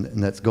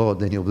and that's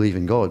God, then he'll believe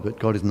in God. But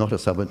God is not a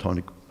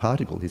subatomic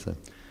particle.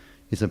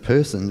 He's a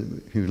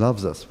person who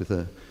loves us,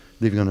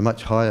 living on a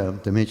much higher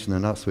dimension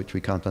than us, which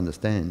we can't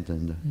understand.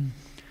 And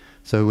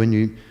so when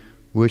you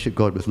worship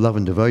God with love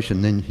and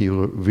devotion, then he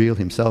will reveal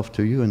himself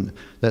to you, and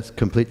that's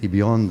completely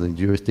beyond the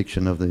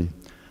jurisdiction of the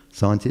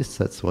scientists.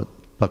 That's what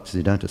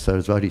Bhaktisiddhanta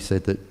Saraswati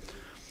said, that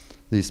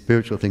these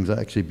spiritual things are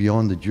actually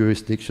beyond the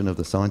jurisdiction of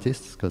the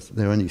scientists, because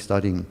they're only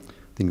studying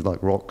things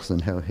like rocks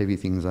and how heavy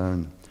things are,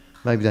 and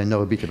maybe they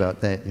know a bit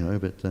about that,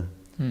 but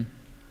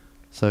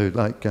so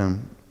like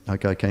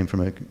I came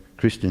from a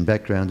Christian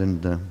background, and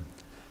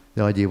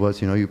the idea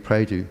was, you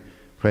pray to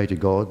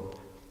God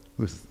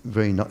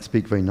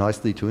speak very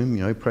nicely to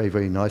him, pray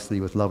very nicely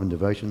with love and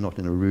devotion, not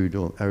in a rude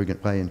or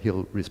arrogant way, and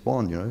he'll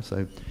respond,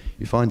 So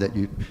you find that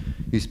you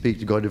speak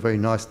to God in a very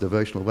nice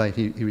devotional way,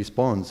 he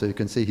responds. So you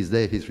can see he's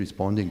there, he's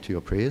responding to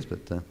your prayers,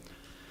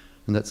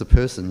 and that's a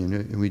person,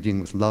 and we're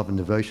dealing with love and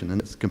devotion,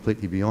 and it's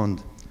completely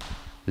beyond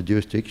the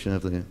jurisdiction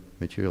of the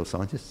material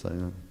scientists.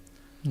 So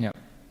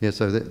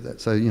so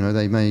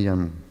they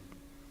may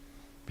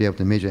be able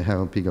to measure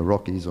how big a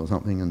rock is or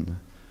something,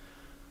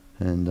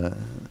 and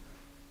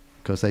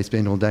because they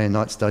spend all day and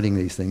night studying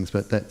these things,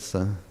 but that's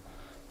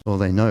all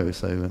they know.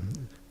 So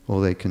all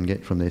they can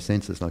get from their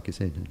senses, like you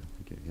said.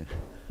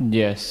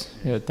 Yes.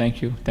 Yeah.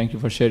 Thank you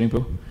for sharing,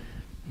 Prabhu.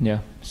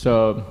 Yeah.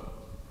 So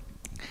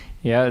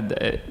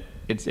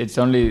it's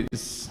only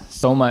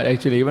so much.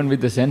 Actually, even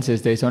with the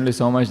senses, there's only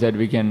so much that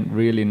we can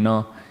really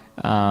know.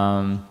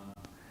 I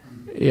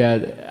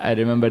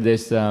remember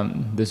this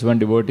one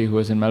devotee who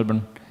was in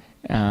Melbourne,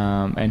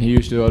 and he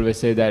used to always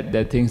say that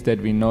there are things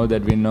that we know,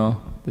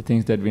 the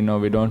things that we know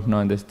we don't know,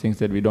 and there's things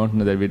that we don't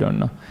know that we don't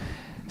know.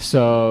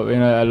 So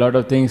a lot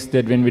of things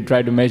that when we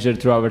try to measure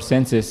through our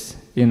senses,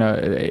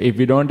 if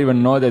we don't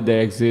even know that they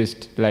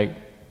exist, like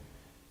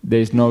there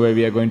is no way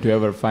we are going to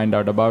ever find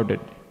out about it.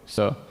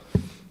 So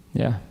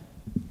thank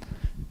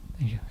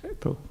you,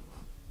 Prabhu.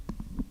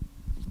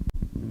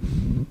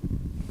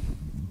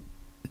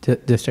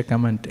 Just a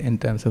comment in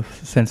terms of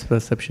sense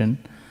perception.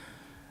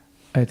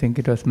 I think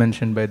it was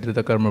mentioned by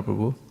Dvija Pitambara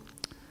Prabhu.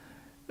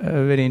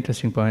 A very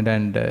interesting point,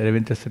 and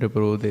Ravindra Suri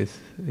Prabhu is,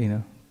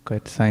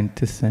 quite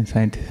scientists and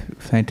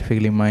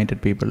scientifically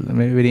minded people. A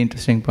very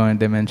interesting point.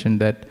 They mentioned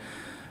that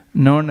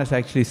no one has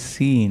actually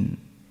seen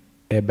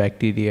a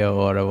bacteria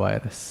or a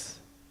virus.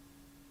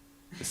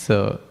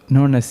 So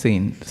no one has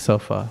seen so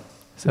far.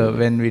 So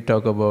when we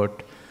talk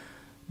about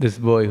this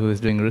boy who is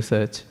doing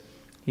research,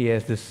 he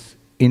has this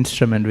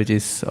instrument which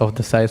is of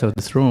the size of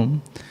this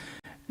room,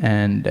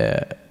 and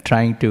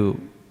trying to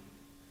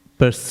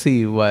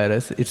perceive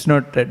virus. It's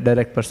not a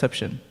direct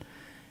perception.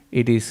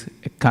 It is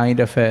a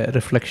kind of a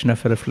reflection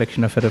of a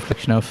reflection of a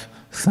reflection of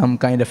some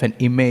kind of an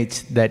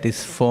image that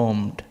is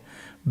formed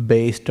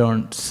based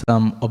on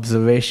some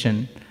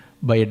observation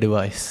by a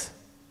device.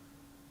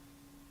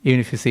 Even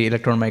if you see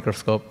electron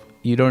microscope,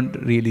 you don't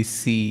really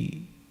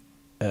see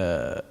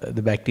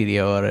the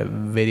bacteria or a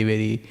very,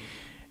 very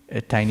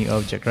tiny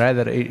object.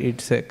 Rather,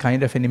 it's a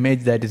kind of an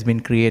image that has been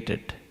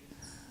created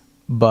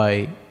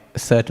by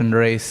certain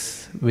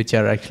rays which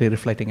are actually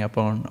reflecting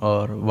upon,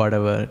 or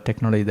whatever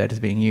technology that is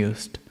being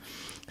used.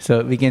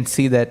 So we can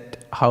see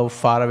that how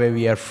far away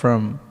we are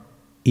from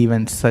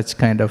even such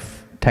kind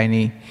of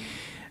tiny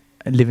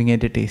living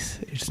entities.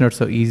 It's not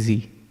so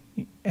easy.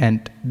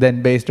 And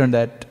then based on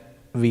that,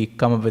 we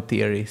come up with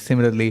theories.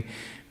 Similarly,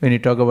 when you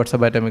talk about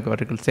subatomic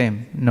particles,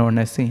 same, no one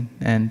has seen.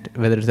 And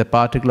whether it's a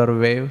particle or a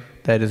wave,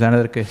 that is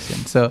another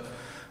question. So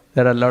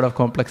there are a lot of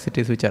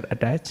complexities which are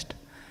attached.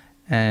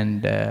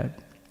 And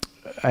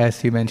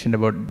as you mentioned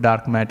about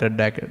dark matter,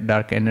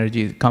 dark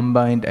energy,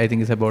 combined, I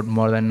think is about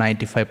more than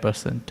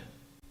 95%.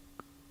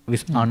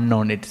 It's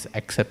unknown, it's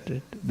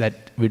accepted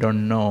that we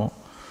don't know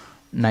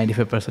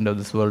 95% of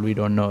this world, we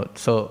don't know.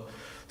 So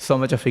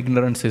much of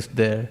ignorance is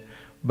there,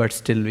 but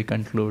still we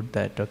conclude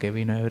that, okay,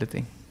 we know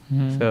everything.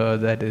 So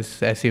that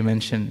is, as you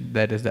mentioned,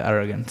 that is the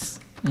arrogance.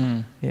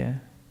 Yeah.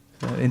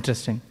 So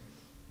interesting.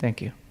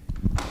 Thank you.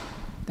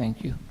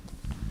 Thank you.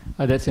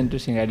 Oh, that's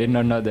interesting. I did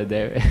not know that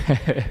there.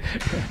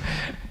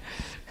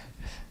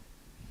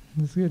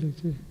 That's good,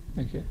 actually.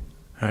 Okay.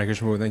 Hare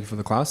Krishna, thank you for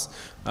the class.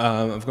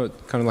 I've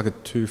got kind of like a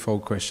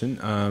twofold question.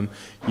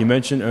 You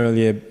mentioned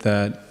earlier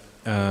that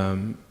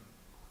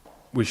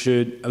we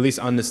should at least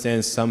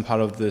understand some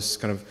part of this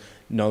kind of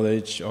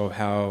knowledge of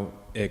how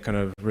it kind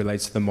of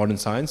relates to the modern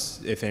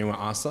science, if anyone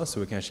asks us, so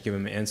we can actually give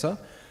them an answer.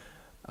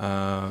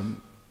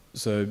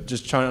 So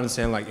just trying to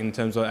understand, like in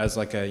terms of as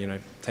like a,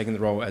 taking the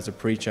role as a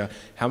preacher,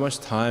 how much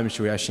time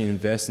should we actually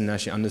invest in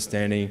actually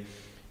understanding,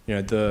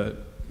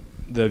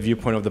 the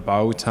viewpoint of the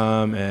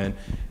Bhagavatam and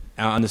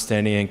our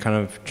understanding, and kind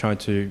of trying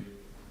to,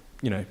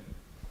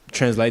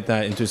 translate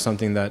that into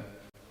something that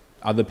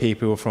other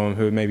people from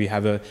who maybe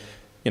have a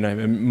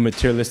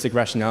materialistic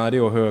rationality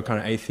or who are kind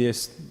of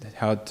atheists,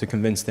 how to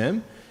convince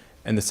them.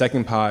 And the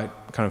second part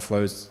kind of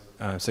flows,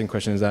 second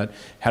question is that,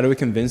 how do we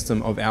convince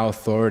them of our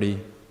authority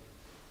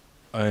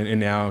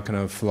in our kind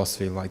of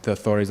philosophy, like the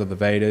authorities of the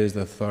Vedas,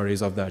 the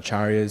authorities of the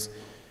Acharyas,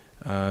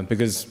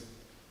 because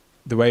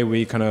the way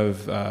we kind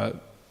of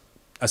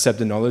accept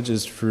the knowledge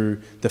is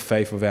through the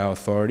faith of our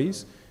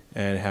authorities,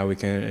 and how we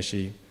can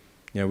actually,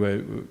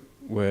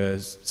 we're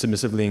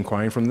submissively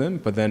inquiring from them,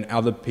 but then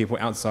other people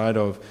outside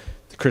of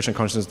the Krishna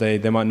consciousness,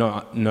 they might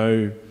not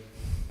know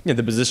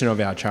the position of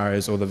our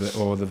acharyas or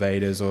the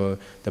Vedas or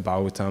the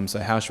Bhagavatam. So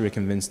how should we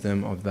convince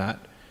them of that?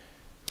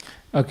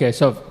 Okay,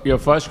 so your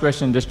first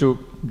question,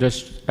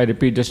 I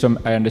repeat, just so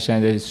I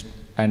understand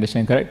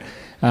correct.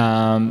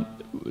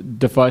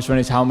 The first one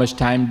is, how much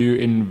time do you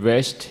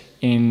invest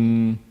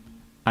in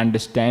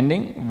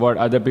understanding what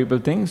other people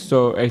think,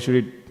 so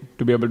actually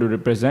to be able to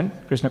represent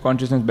Krishna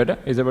consciousness better?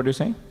 Is that what you're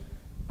saying?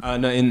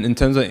 No, in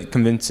terms of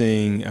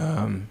convincing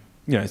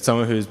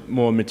someone who's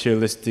more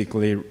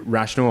materialistically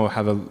rational or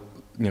have a,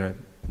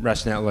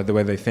 rationale like the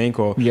way they think,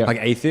 or like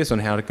atheists, on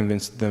how to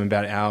convince them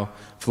about our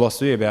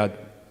philosophy, about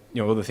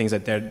all the things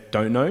that they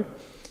don't know.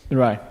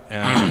 Right.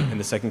 And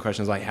the second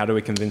question is like, how do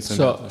we convince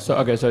them?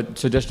 So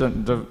just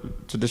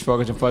to just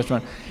focus on the first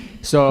one.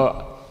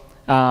 So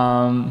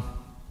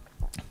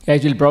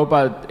actually,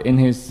 Prabhupada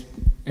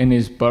in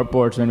his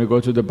purports, when we go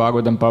through the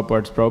Bhagavatam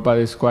purports,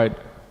 Prabhupada is quite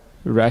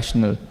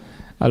rational.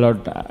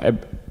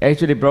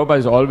 Actually, Prabhupada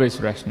is always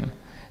rational.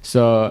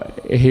 So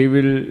he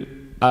will.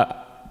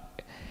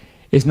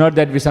 It's not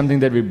that something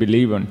that we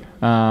believe on.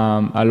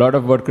 A lot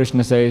of what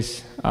Krishna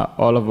says,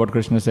 all of what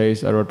Krishna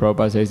says, or what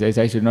Prabhupada says, is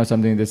actually not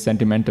something that's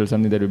sentimental,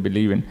 something that we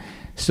believe in.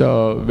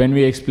 So when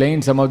we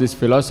explain some of this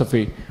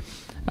philosophy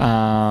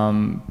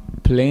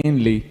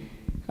plainly,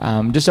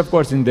 just of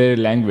course in their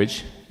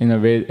language, in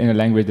a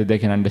language that they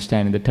can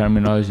understand, in the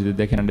terminology that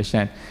they can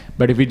understand.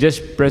 But if we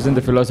just present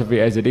the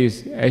philosophy as it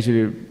is,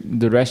 actually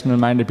the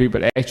rational-minded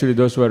people, actually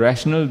those who are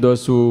rational,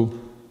 those who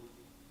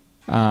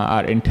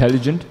are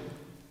intelligent,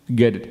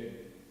 get it.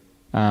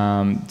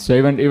 So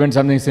even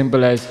something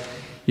simple as,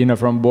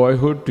 from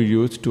boyhood to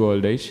youth to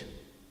old age,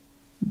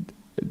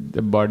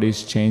 the body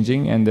is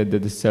changing, and that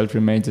the self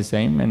remains the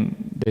same, and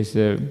this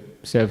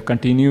self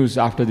continues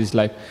after this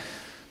life.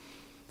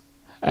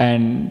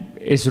 And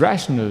it's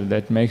rational.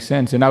 That makes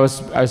sense. And I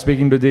was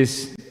speaking to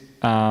this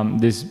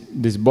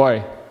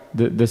boy,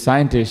 the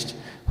scientist,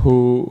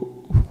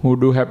 who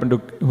did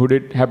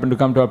happen to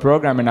come to our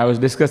program, and I was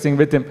discussing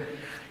with him.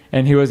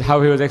 And he was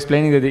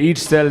explaining that each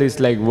cell is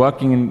like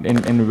working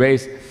in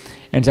ways.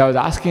 And so I was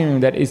asking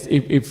him that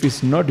if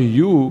it's not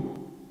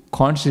you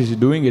consciously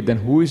doing it, then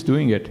who is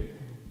doing it?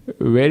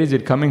 Where is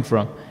it coming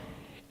from?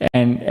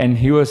 And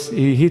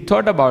he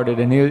thought about it,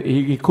 and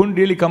he couldn't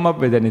really come up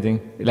with anything,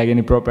 like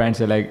any proper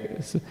answer.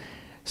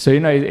 So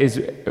it's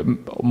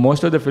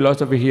most of the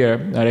philosophy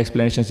here, our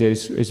explanations here,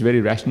 is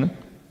very rational.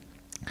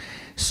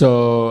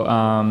 So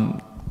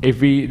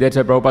that's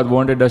why Prabhupada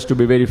wanted us to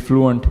be very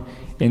fluent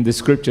in the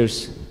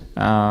scriptures,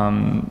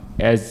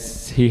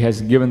 as he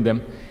has given them,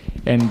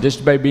 and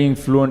just by being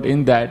fluent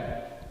in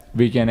that,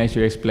 we can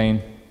actually explain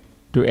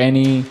to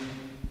any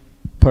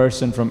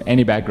person from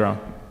any background.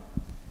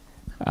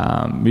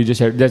 That's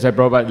why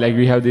Prabhupada,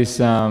 we have this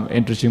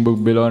interesting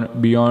book,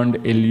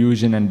 Beyond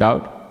Illusion and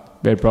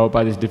Doubt, where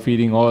Prabhupada is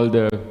defeating all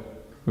the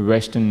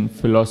Western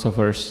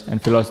philosophers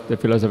and the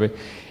philosophy.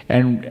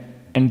 And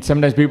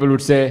sometimes people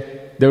would say,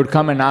 they would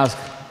come and ask,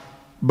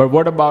 but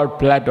what about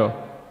Plato?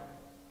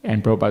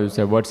 And Prabhupada would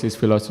say, what's his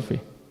philosophy?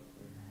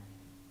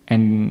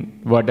 And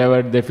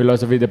whatever the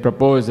philosophy they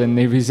propose, and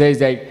if he says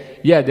there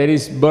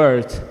is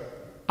birth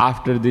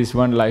after this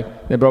one life,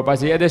 then Prabhupada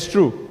says, that's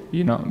true,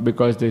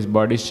 because this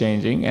body is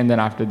changing, and then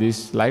after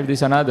this life,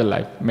 there's another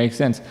life. Makes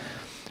sense.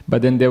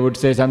 But then they would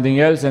say something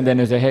else, and then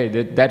they say,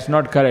 hey, that's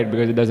not correct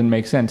because it doesn't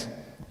make sense.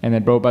 And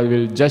then Prabhupada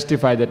will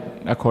justify that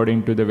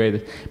according to the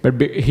way. But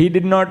he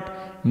did not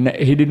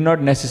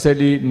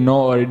necessarily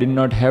know, or he did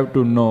not have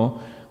to know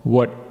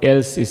what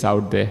else is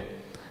out there.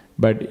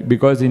 But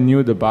because he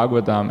knew the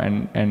Bhagavatam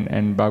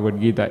and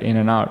Bhagavad Gita in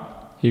and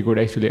out, he could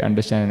actually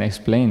understand and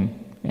explain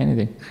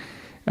anything.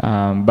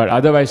 But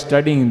otherwise,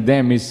 studying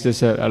them is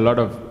just a lot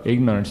of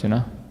ignorance,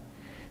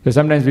 So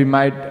sometimes we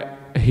might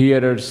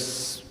hear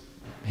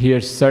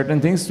certain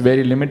things,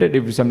 very limited,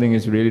 if something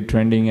is really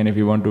trending, and if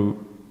you want to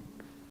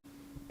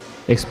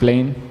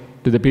explain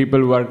to the people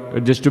who are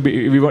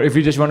if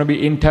we just want to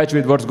be in touch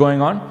with what's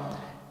going on,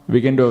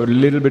 we can do a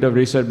little bit of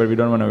research, but we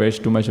don't want to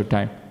waste too much of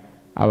time.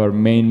 Our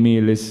main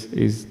meal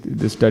is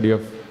the study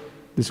of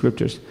the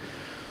scriptures.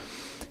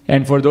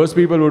 And for those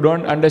people who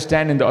don't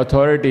understand in the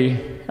authority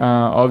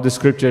of the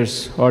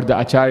scriptures or the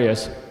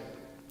acharyas,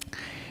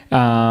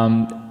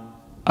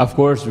 of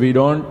course we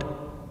don't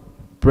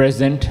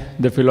present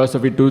the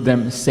philosophy to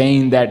them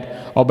saying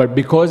that, but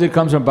because it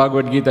comes from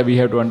Bhagavad Gita, we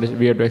have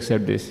to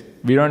accept this.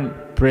 We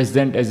don't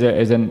present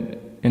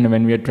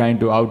when we are trying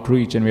to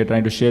outreach and we are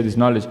trying to share this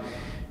knowledge.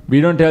 We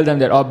don't tell them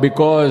that,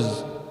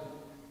 because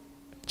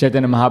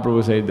Chaitanya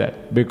Mahaprabhu said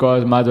that,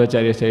 because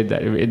Madhvacharya said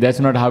that. That's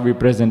not how we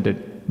present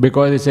it.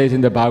 Because it says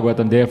in the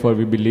Bhagavatam, therefore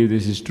we believe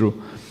this is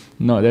true.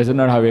 No, that's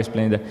not how we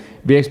explain that.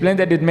 We explain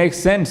that it makes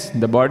sense.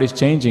 The body is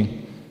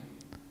changing,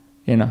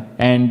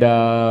 and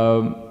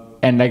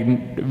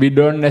we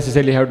don't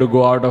necessarily have to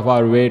go out of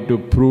our way to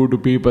prove to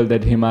people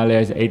that Himalaya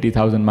is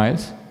 80,000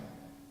 miles.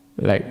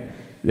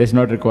 That's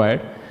not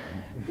required.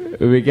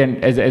 We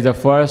can, as a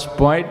first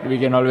point, we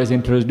can always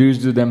introduce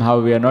to them how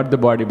we are not the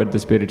body but the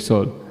spirit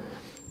soul,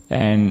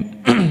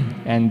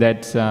 and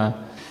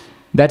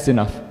that's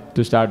enough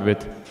to start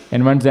with.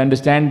 And once they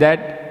understand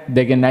that,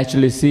 they can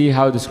naturally see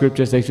how the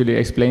scriptures actually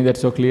explain that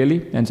so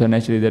clearly, and so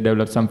naturally they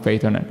develop some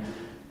faith on it.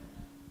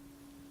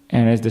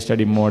 And as they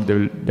study more, they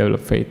will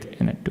develop faith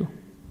in it too.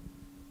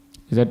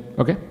 Is that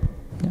okay?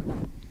 Yeah.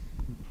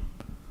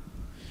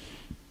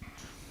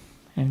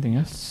 Anything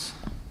else?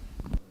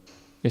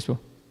 Yes, sir.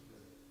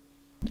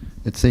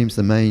 It seems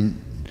the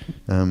main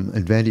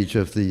advantage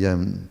of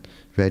the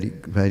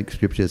Vedic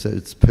scriptures is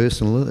it's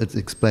personal. It's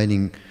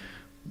explaining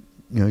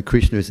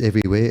Krishna is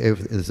everywhere.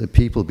 There's a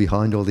people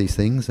behind all these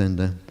things,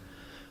 and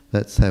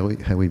that's how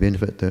we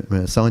benefit.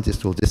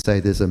 Scientists will just say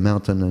there's a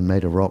mountain and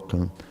made of rock,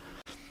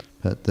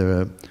 but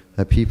there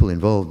are people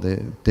involved. There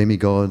are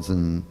demigods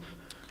and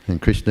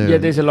Krishna. Yeah,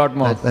 there's a lot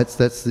more. That's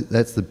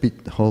the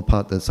whole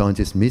part that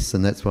scientists miss,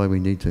 and that's why we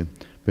need to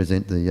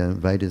present the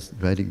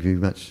Vedic view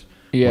much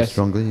more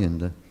strongly.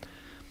 And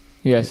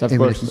yes, of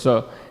course.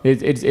 So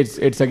it's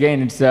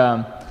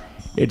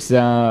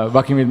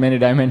working with many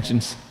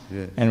dimensions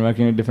and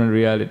working with different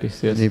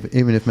realities. Yes.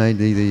 Even if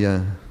maybe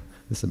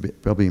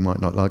probably you might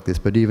not like this,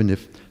 but even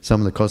if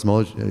some of the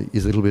cosmology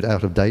is a little bit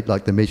out of date,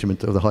 like the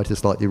measurement of the height is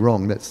slightly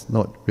wrong, that's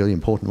not really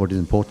important. What is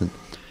important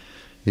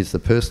is the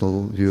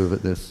personal view of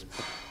it, this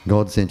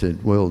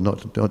God-centered world,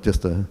 not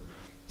just a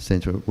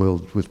centered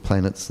world with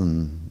planets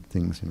and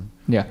things.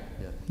 Yeah.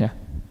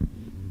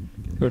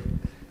 Good.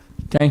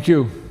 Thank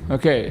you.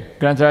 Okay.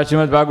 Granthara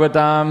Srimad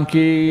Bhagavatam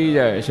ki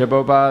jai, Srila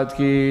Prabhupada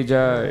ki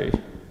jai.